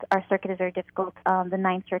difficult. Our circuit is very difficult. The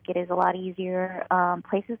Ninth Circuit is a lot easier.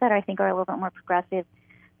 Places that I think are a little bit more progressive,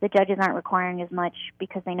 the judges aren't requiring as much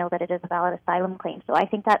because they know that it is a valid asylum claim. So I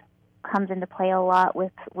think that comes into play a lot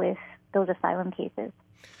with those asylum cases.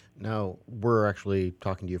 Now, we're actually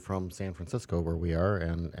talking to you from San Francisco, where we are,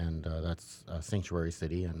 and that's a sanctuary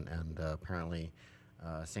city, and apparently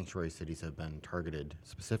sanctuary cities have been targeted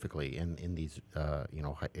specifically in these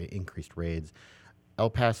increased raids. El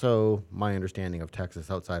Paso, my understanding of Texas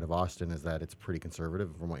outside of Austin is that it's pretty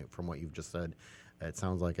conservative from what you've just said. It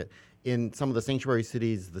sounds like it. In some of the sanctuary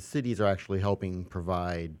cities, the cities are actually helping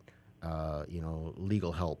provide,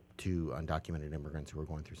 legal help to undocumented immigrants who are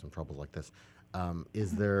going through some troubles like this.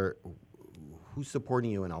 Who's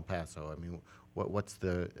supporting you in El Paso? I mean, what's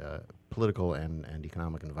the political and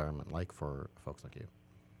economic environment like for folks like you?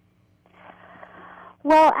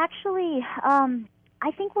 Well, actually,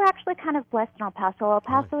 I think we're actually kind of blessed in El Paso. El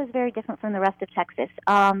Paso is very different from the rest of Texas.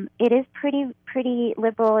 It is pretty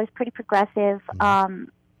liberal. It's pretty progressive.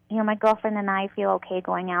 You know, my girlfriend and I feel okay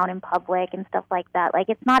going out in public and stuff like that. Like,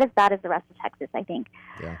 it's not as bad as the rest of Texas, I think.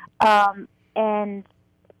 Yeah. And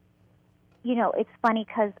you know, it's funny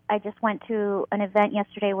because I just went to an event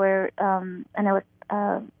yesterday where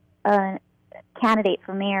a candidate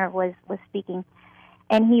for mayor was speaking,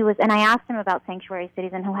 and I asked him about sanctuary cities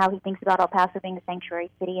and how he thinks about El Paso being a sanctuary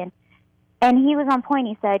city, and he was on point.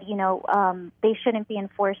 He said, you know, they shouldn't be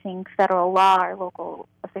enforcing federal law, or local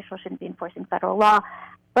officials shouldn't be enforcing federal law,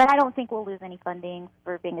 but I don't think we'll lose any funding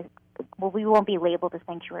for being we won't be labeled a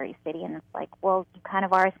sanctuary city. And it's like, well, you kind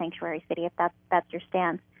of are a sanctuary city if that's your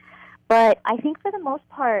stance. But I think for the most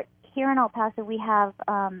part, here in El Paso, we have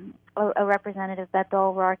a representative, Beto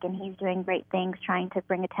O'Rourke, and he's doing great things, trying to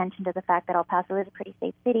bring attention to the fact that El Paso is a pretty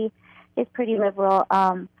safe city, is pretty liberal,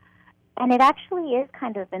 and it actually is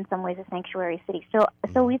kind of in some ways a sanctuary city.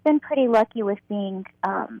 So we've been pretty lucky with being,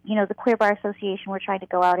 you know, the Queer Bar Association. We're trying to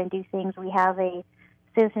go out and do things. We have a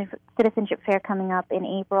citizenship fair coming up in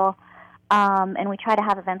April, and we try to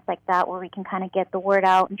have events like that where we can kind of get the word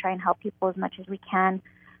out and try and help people as much as we can.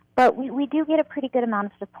 But we do get a pretty good amount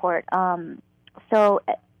of support. So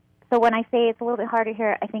when I say it's a little bit harder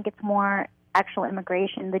here, I think it's more actual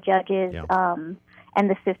immigration, the judges, and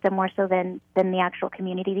the system more so than the actual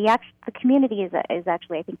community. The community is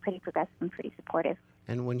actually, I think, pretty progressive and pretty supportive.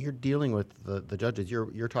 And when you're dealing with the judges,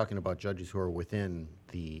 you're talking about judges who are within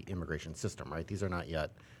the immigration system, right? These are not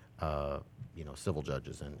yet, you know, civil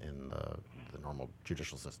judges in the normal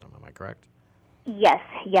judicial system. Am I correct? Yes.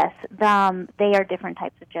 They are different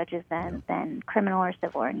types of judges than criminal or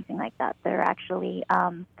civil or anything like that. They're actually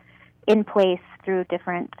in place through a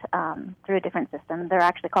different system. They're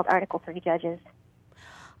actually called Article 3 judges.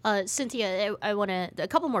 Cynthia, I want a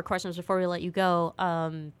couple more questions before we let you go.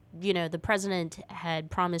 You know, the president had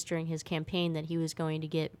promised during his campaign that he was going to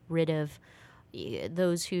get rid of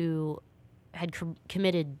those who had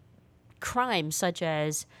committed crimes such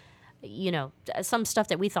as, you know, some stuff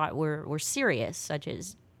that we thought were serious, such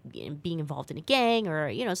as, you know, being involved in a gang or,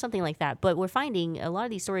 you know, something like that. But we're finding a lot of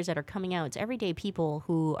these stories that are coming out, it's everyday people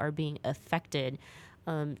who are being affected.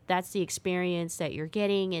 That's the experience that you're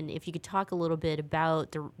getting. And if you could talk a little bit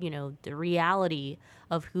about the reality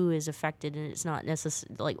of who is affected, and it's not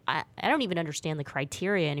necessarily like I don't even understand the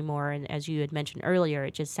criteria anymore. And as you had mentioned earlier,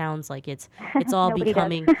 it just sounds like it's all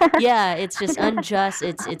becoming yeah, it's just unjust.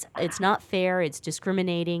 It's not fair. It's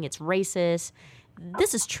discriminating. It's racist.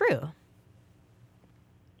 This is true.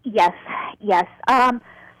 Yes.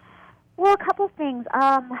 Well, a couple of things.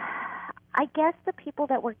 I guess the people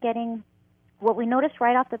that were getting, what we noticed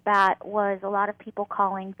right off the bat was a lot of people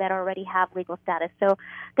calling that already have legal status. So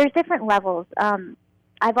there's different levels.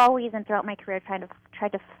 I've always, and throughout my career,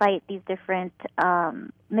 tried to fight these different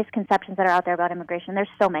misconceptions that are out there about immigration. There's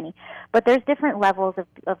so many, but there's different levels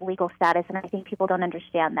of legal status, and I think people don't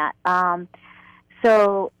understand that.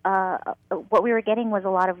 So what we were getting was a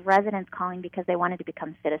lot of residents calling because they wanted to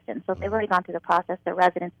become citizens. So they've already gone through the process, they're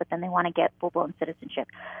residents, but then they want to get full-blown citizenship.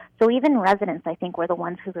 So even residents, I think, were the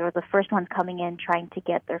ones who were the first ones coming in trying to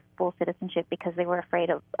get their full citizenship because they were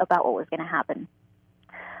afraid about what was going to happen.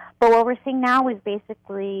 But what we're seeing now is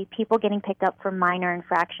basically people getting picked up for minor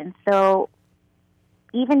infractions. So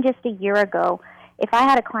even just a year ago, if I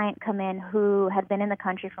had a client come in who had been in the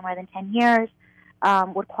country for more than 10 years,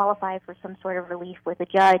 would qualify for some sort of relief with a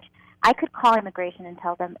judge, I could call immigration and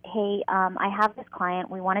tell them, hey, I have this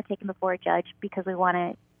client. We want to take him before a judge because we want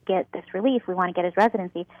to get this relief. We want to get his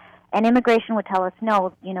residency. And immigration would tell us,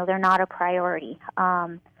 no, they're not a priority.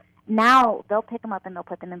 Now they'll pick them up and they'll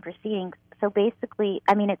put them in proceedings. So basically,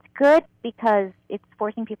 I mean, it's good because it's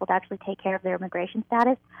forcing people to actually take care of their immigration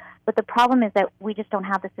status. But the problem is that we just don't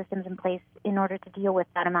have the systems in place in order to deal with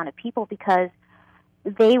that amount of people because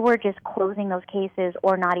they were just closing those cases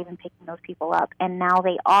or not even picking those people up. And now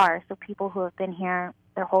they are. So people who have been here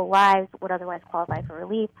their whole lives would otherwise qualify for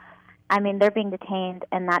relief. I mean, they're being detained,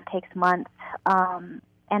 and that takes months.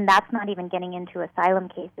 And that's not even getting into asylum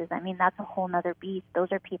cases. I mean, that's a whole other beast. Those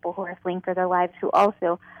are people who are fleeing for their lives who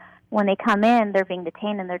also, when they come in, they're being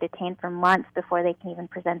detained, and they're detained for months before they can even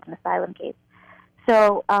present an asylum case.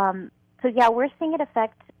 So yeah, we're seeing it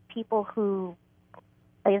affect people who,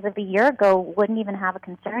 as of a year ago, wouldn't even have a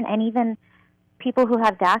concern. And even people who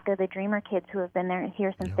have DACA, the Dreamer kids who have been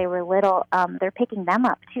here since they were little, they're picking them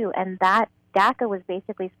up too. And that DACA was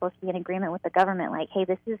basically supposed to be an agreement with the government, like, hey,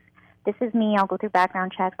 this is me. I'll go through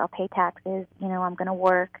background checks. I'll pay taxes. I'm going to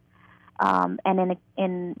work. And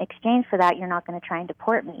in exchange for that, you're not going to try and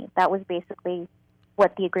deport me. That was basically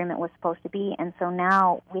what the agreement was supposed to be. And so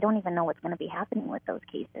now we don't even know what's going to be happening with those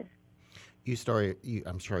cases.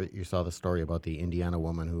 I'm sure you saw the story about the Indiana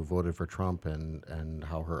woman who voted for Trump and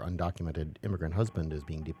how her undocumented immigrant husband is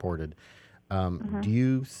being deported. Do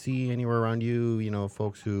you see anywhere around you,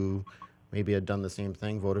 folks who maybe had done the same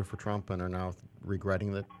thing, voted for Trump, and are now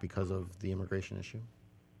regretting it because of the immigration issue?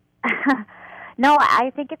 No,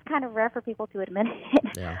 I think it's kind of rare for people to admit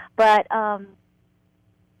it. Yeah. But,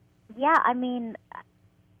 yeah, I mean,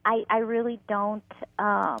 I really don't.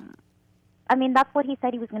 I mean, that's what he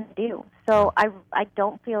said he was going to do. So I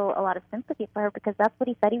don't feel a lot of sympathy for her because that's what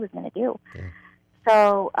he said he was going to do. Yeah.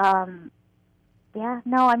 So, yeah,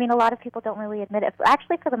 no, I mean, a lot of people don't really admit it.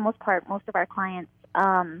 Actually, for the most part, most of our clients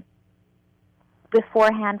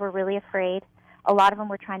beforehand were really afraid. A lot of them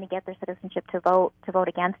were trying to get their citizenship to vote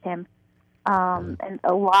against him. And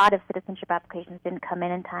a lot of citizenship applications didn't come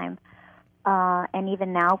in time. And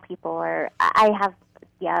even now people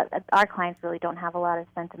our clients really don't have a lot of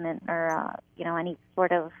sentiment or, any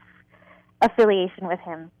sort of affiliation with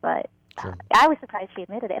him. But I was surprised she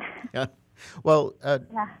admitted it. Yeah. Well,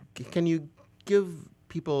 can you give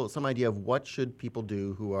people some idea of what should people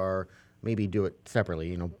do who are maybe do it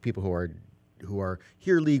separately? People who are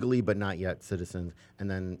here legally but not yet citizens, and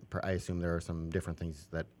then I assume there are some different things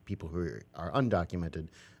that people who are undocumented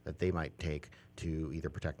that they might take to either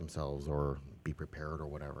protect themselves or be prepared or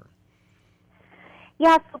whatever.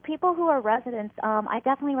 Yeah, so people who are residents, I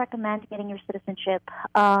definitely recommend getting your citizenship.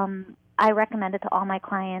 I recommend it to all my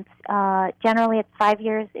clients. Generally, it's 5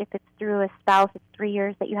 years. If it's through a spouse, it's 3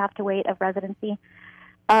 years that you have to wait of residency.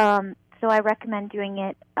 So I recommend doing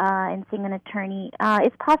it and seeing an attorney.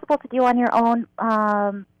 It's possible to do on your own.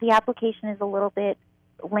 The application is a little bit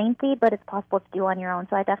lengthy, but it's possible to do on your own.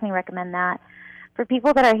 So I definitely recommend that. For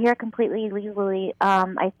people that are here completely legally,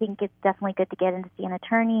 I think it's definitely good to get in to see an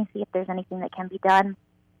attorney, see if there's anything that can be done.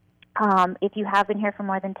 If you have been here for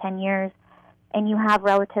more than 10 years and you have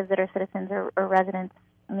relatives that are citizens or residents,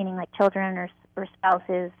 meaning like children or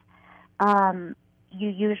spouses, you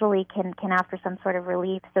usually can ask for some sort of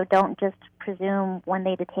relief. So don't just presume when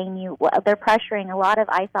they detain you. Well, they're pressuring, a lot of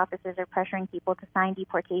ICE officers are pressuring people to sign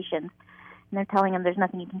deportations. And they're telling them there's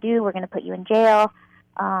nothing you can do, we're going to put you in jail.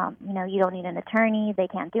 You don't need an attorney, they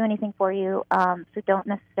can't do anything for you. So don't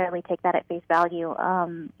necessarily take that at face value.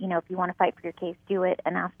 If you want to fight for your case, do it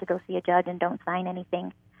and ask to go see a judge and don't sign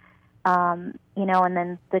anything. And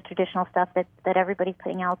then the traditional stuff that everybody's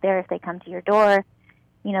putting out there, if they come to your door,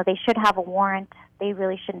 they should have a warrant. They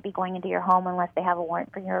really shouldn't be going into your home unless they have a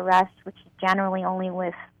warrant for your arrest, which is generally only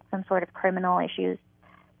with some sort of criminal issues.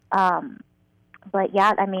 But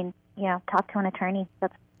yeah, I mean, talk to an attorney.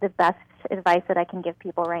 That's the best advice that I can give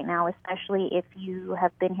people right now, especially if you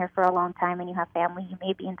have been here for a long time and you have family, you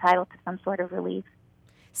may be entitled to some sort of relief.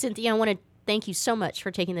 Cynthia, I want to thank you so much for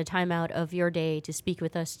taking the time out of your day to speak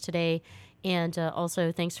with us today. And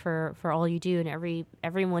also thanks for all you do and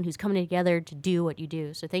everyone who's coming together to do what you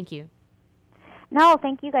do. So thank you. No,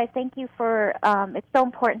 thank you guys. Thank you for, it's so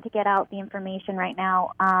important to get out the information right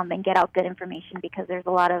now and get out good information because there's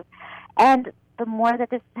a lot of, and the more that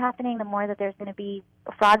this is happening, the more that there's going to be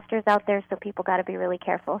fraudsters out there, so people got to be really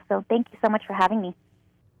careful. So thank you so much for having me.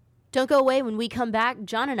 Don't go away. When we come back,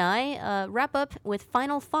 John and I wrap up with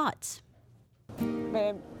final thoughts.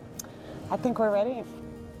 Babe, I think we're ready.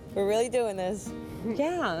 We're really doing this.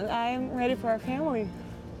 Yeah, I'm ready for our family.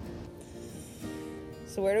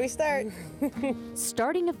 So where do we start?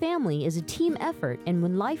 Starting a family is a team effort, and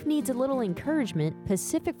when life needs a little encouragement,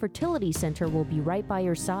 Pacific Fertility Center will be right by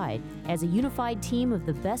your side. As a unified team of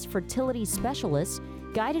the best fertility specialists,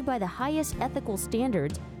 guided by the highest ethical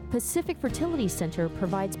standards, Pacific Fertility Center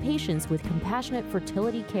provides patients with compassionate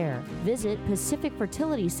fertility care. Visit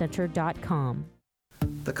pacificfertilitycenter.com.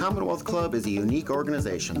 The Commonwealth Club is a unique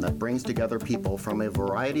organization that brings together people from a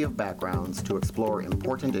variety of backgrounds to explore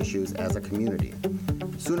important issues as a community.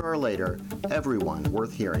 Sooner or later, everyone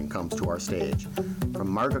worth hearing comes to our stage. From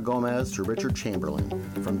Marga Gomez to Richard Chamberlain,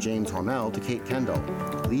 from James Hormel to Kate Kendall,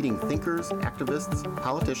 leading thinkers, activists,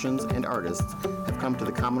 politicians, and artists have come to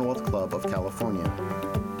the Commonwealth Club of California.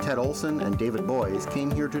 Ted Olson and David Boyes came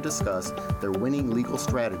here to discuss their winning legal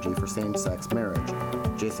strategy for same-sex marriage.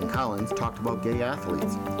 Jason Collins talked about gay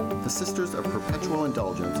athletes. The Sisters of Perpetual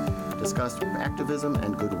Indulgence discussed activism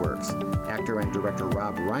and good works. Actor and director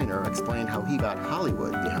Rob Reiner explained how he got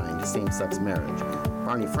Hollywood behind same-sex marriage.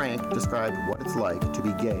 Barney Frank described what it's like to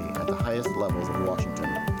be gay at the highest levels of Washington.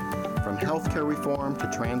 From healthcare reform to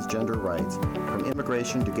transgender rights, from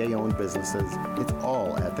immigration to gay-owned businesses, it's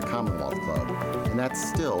all at the Commonwealth Club. And that's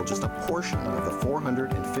still just a portion of the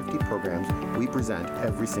 450 programs we present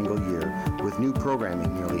every single year, with new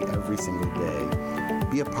programming nearly every single day.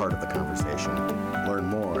 Be a part of the conversation. Learn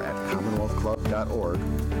more at commonwealthclub.org,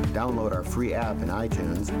 download our free app in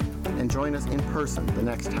iTunes, and join us in person the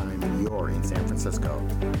next time you're in San Francisco.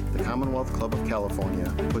 The Commonwealth Club of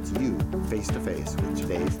California puts you face to face with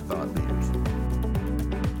today's thought leaders.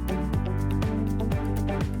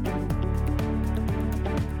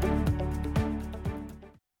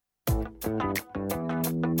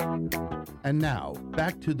 And now,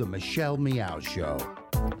 back to the Michelle Meow Show.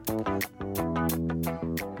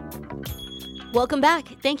 Welcome back.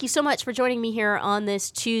 Thank you so much for joining me here on this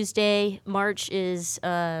Tuesday. March is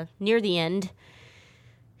near the end.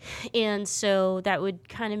 And so that would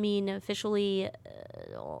kind of mean officially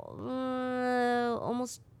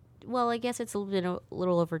almost, well, I guess it's been a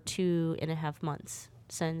little over 2.5 months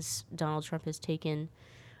since Donald Trump has taken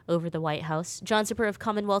over the White House. John Zipperer of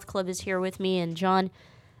Commonwealth Club is here with me. And John,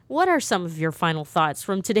 what are some of your final thoughts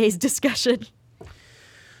from today's discussion?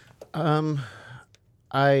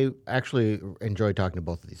 I actually enjoyed talking to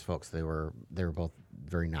both of these folks. They were both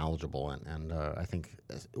very knowledgeable, and I think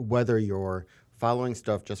whether you're following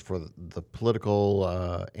stuff just for the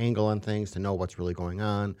political angle on things to know what's really going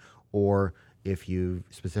on, or if you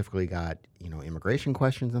specifically got immigration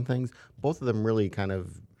questions and things, both of them really kind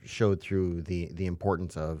of showed through the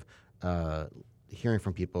importance of hearing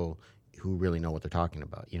from people who really know what they're talking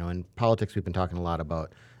about. In politics, we've been talking a lot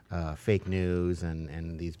about fake news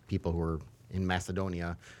and these people who are in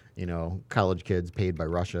Macedonia, college kids paid by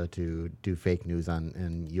Russia to do fake news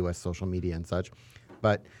on U.S. social media and such.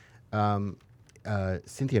 But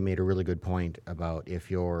Cynthia made a really good point about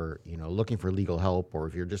if you're looking for legal help, or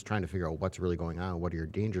if you're just trying to figure out what's really going on, what are your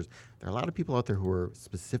dangers. There are a lot of people out there who are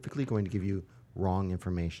specifically going to give you wrong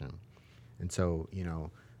information, and so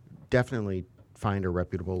definitely find a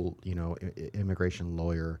reputable immigration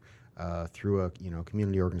lawyer through a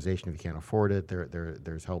community organization if you can't afford it.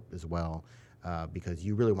 There's help as well, because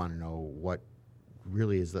you really want to know what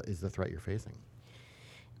really is the threat you're facing.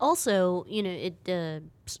 Also,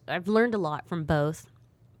 I've learned a lot from both,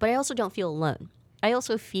 but I also don't feel alone. I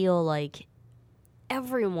also feel like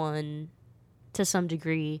everyone, to some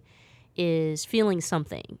degree, is feeling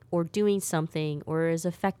something or doing something or is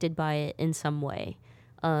affected by it in some way.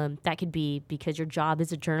 That could be because your job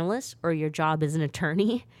is a journalist, or your job is an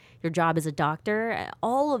attorney, your job is a doctor.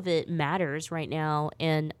 All of it matters right now,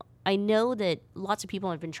 and I know that lots of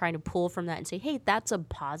people have been trying to pull from that and say, hey, that's a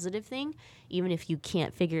positive thing, even if you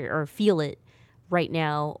can't figure or feel it right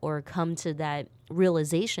now or come to that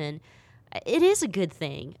realization. It is a good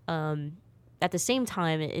thing. At the same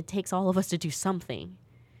time, it takes all of us to do something.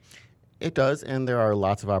 It does, and there are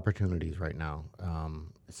lots of opportunities right now.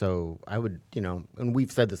 So I would, and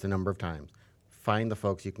we've said this a number of times, find the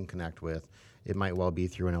folks you can connect with. It might well be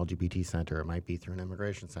through an LGBT center. It might be through an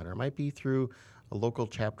immigration center. It might be through a local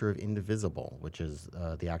chapter of Indivisible, which is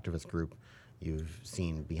the activist group you've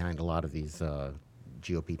seen behind a lot of these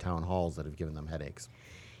GOP town halls that have given them headaches.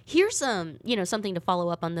 Here's something to follow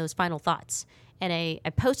up on those final thoughts. And I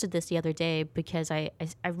posted this the other day because I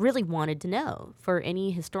really wanted to know, for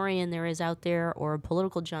any historian there is out there or a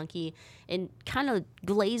political junkie, and kind of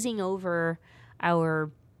glazing over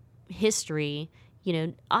our history.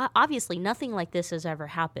 Obviously nothing like this has ever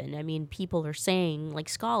happened. I mean, people are saying, like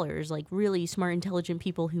scholars, like really smart, intelligent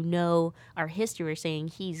people who know our history are saying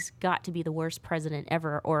he's got to be the worst president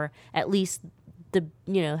ever, or at least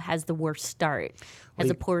has the worst start, has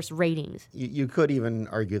the poorest ratings. You could even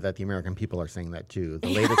argue that the American people are saying that too. The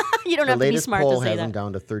latest, you don't have to be smart to say that. The latest poll has them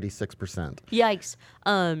down to 36%. Yikes.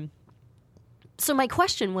 So my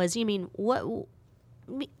question was,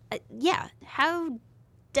 how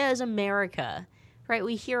does America, right?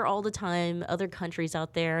 We hear all the time other countries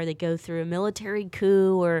out there, they go through a military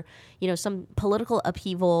coup or, some political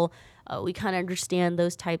upheaval. We kind of understand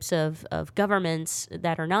those types of governments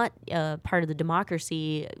that are not part of the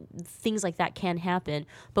democracy. Things like that can happen.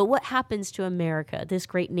 But what happens to America, this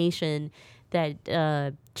great nation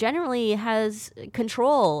that generally has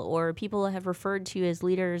control, or people have referred to as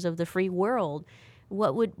leaders of the free world?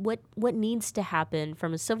 What needs to happen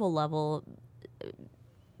from a civil level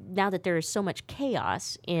now that there is so much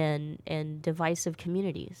chaos and divisive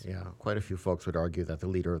communities? Yeah, quite a few folks would argue that the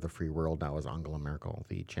leader of the free world now is Angela Merkel,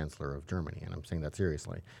 the Chancellor of Germany, and I'm saying that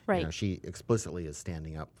seriously. Right. She explicitly is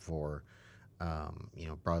standing up for,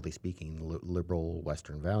 broadly speaking, liberal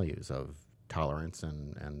Western values of tolerance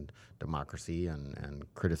and democracy and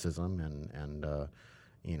criticism and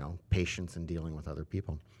patience in dealing with other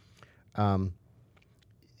people.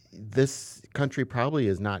 this country probably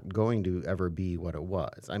is not going to ever be what it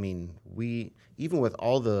was. I mean, even with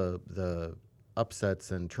all the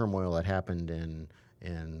upsets and turmoil that happened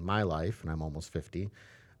in my life, and I'm almost 50,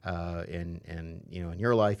 and in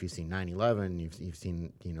your life you've seen 9/11, you've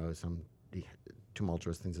seen some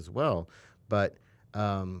tumultuous things as well, but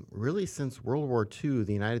really since World War II,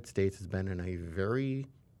 the United States has been in a very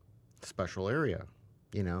special area.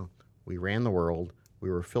 We ran the world. We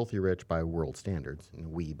were filthy rich by world standards,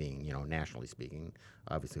 and we being, nationally speaking.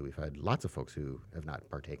 Obviously, we've had lots of folks who have not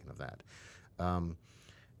partaken of that.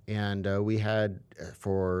 And we had,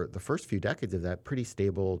 for the first few decades of that, pretty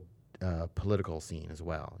stable political scene as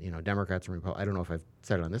well. Democrats and Republicans. I don't know if I've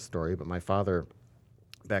said it on this story, but my father,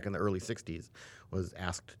 back in the early 60s, was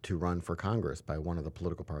asked to run for Congress by one of the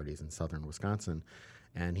political parties in southern Wisconsin.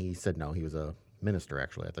 And he said no. He was a minister,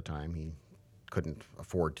 actually, at the time. He couldn't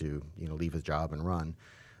afford to, leave his job and run.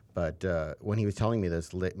 But when he was telling me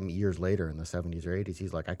this years later in the 70s or 80s,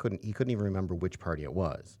 he's like, he couldn't even remember which party it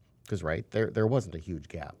was. Because, right, there wasn't a huge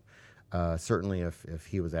gap. Certainly if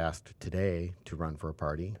he was asked today to run for a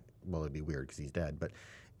party, well, it'd be weird because he's dead, but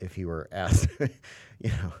if he were asked,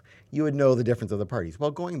 you would know the difference of the parties.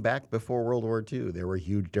 Well, going back before World War II, there were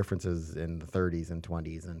huge differences in the 30s and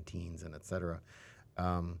 20s and teens and et cetera.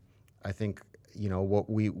 I think what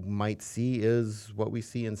we might see is what we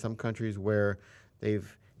see in some countries where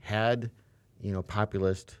they've had,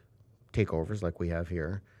 populist takeovers like we have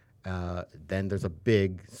here. Then there's a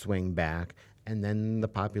big swing back, and then the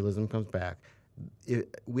populism comes back.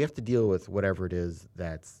 We have to deal with whatever it is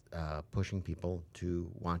that's pushing people to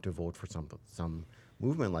want to vote for some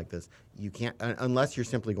movement like this. You can't, unless you're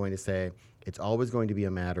simply going to say it's always going to be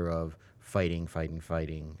a matter of fighting,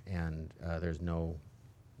 and there's no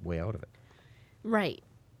way out of it. Right.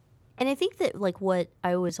 And I think that, what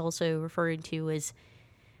I was also referring to is,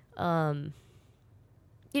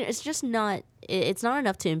 it's just not, it's not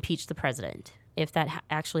enough to impeach the president if that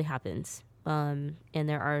actually happens. And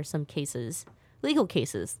there are some cases, legal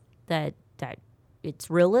cases, that it's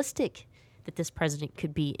realistic that this president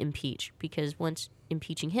could be impeached, because once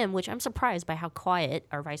impeaching him, which I'm surprised by how quiet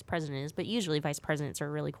our vice president is, but usually vice presidents are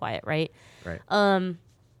really quiet, right? Right.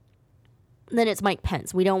 Then it's Mike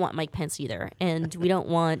Pence. We don't want Mike Pence either. And we don't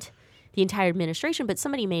want the entire administration. But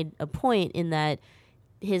somebody made a point in that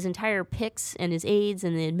his entire picks and his aides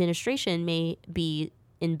and the administration may be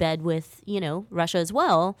in bed with, Russia as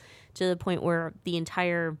well, to the point where the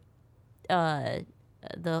entire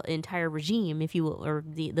regime, if you will, or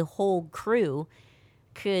the whole crew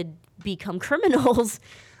could become criminals.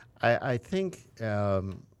 I think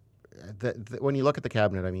when you look at the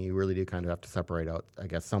cabinet, I mean, you really do kind of have to separate out, I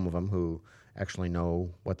guess, some of them who actually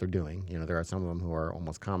know what they're doing. There are some of them who are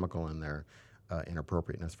almost comical in their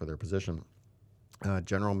inappropriateness for their position.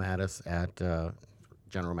 General Mattis,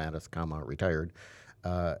 retired,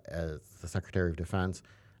 as the Secretary of Defense,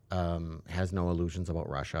 has no illusions about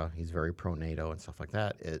Russia. He's very pro-NATO and stuff like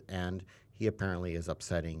that. And he apparently is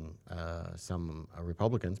upsetting some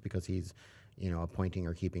Republicans because he's, appointing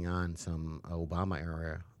or keeping on some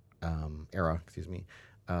Obama era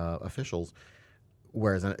officials,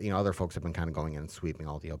 whereas other folks have been kind of going in and sweeping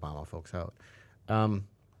all the Obama folks out.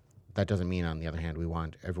 That doesn't mean, on the other hand, we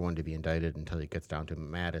want everyone to be indicted until it gets down to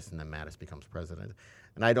Mattis, and then Mattis becomes president.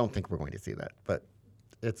 And I don't think we're going to see that, but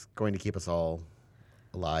it's going to keep us all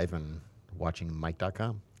alive and watching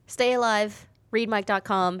Mike.com. Stay alive. Read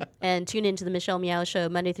Mike.com and tune into the Michelle Meow Show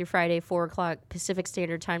Monday through Friday, 4 o'clock Pacific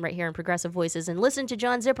Standard Time right here on Progressive Voices. And listen to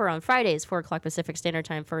John Zipper on Fridays, 4 o'clock Pacific Standard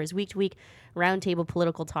Time for his week-to-week roundtable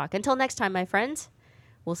political talk. Until next time, my friends,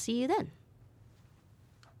 we'll see you then.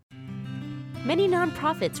 Many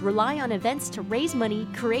nonprofits rely on events to raise money,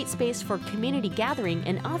 create space for community gathering,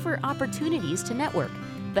 and offer opportunities to network.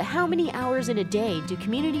 But how many hours in a day do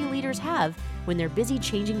community leaders have when they're busy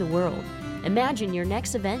changing the world? Imagine your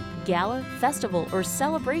next event, gala, festival, or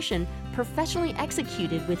celebration professionally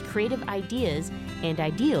executed with creative ideas and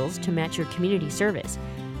ideals to match your community service.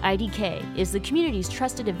 IDK is the community's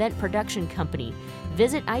trusted event production company.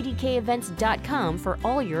 Visit idkevents.com for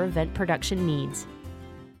all your event production needs.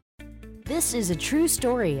 This is a true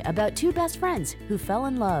story about two best friends who fell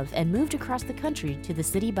in love and moved across the country to the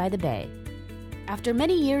city by the bay. After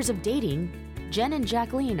many years of dating, Jen and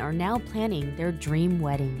Jacqueline are now planning their dream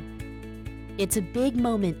wedding. It's a big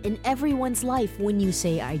moment in everyone's life when you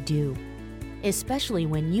say I do, especially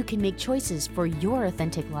when you can make choices for your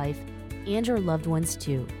authentic life and your loved ones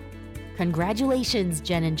too. Congratulations,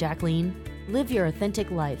 Jen and Jacqueline. Live your authentic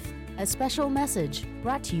life. A special message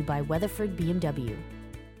brought to you by Weatherford BMW.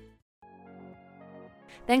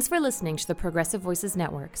 Thanks for listening to the Progressive Voices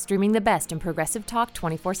Network, streaming the best in progressive talk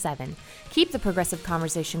 24/7. Keep the progressive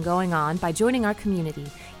conversation going on by joining our community.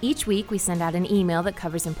 Each week, we send out an email that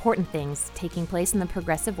covers important things taking place in the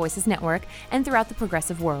Progressive Voices Network and throughout the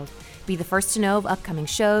progressive world. Be the first to know of upcoming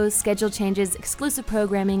shows, schedule changes, exclusive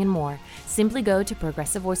programming, and more. Simply go to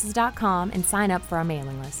progressivevoices.com and sign up for our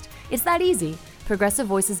mailing list. It's that easy.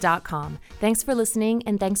 progressivevoices.com. Thanks for listening,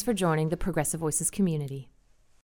 and thanks for joining the Progressive Voices community.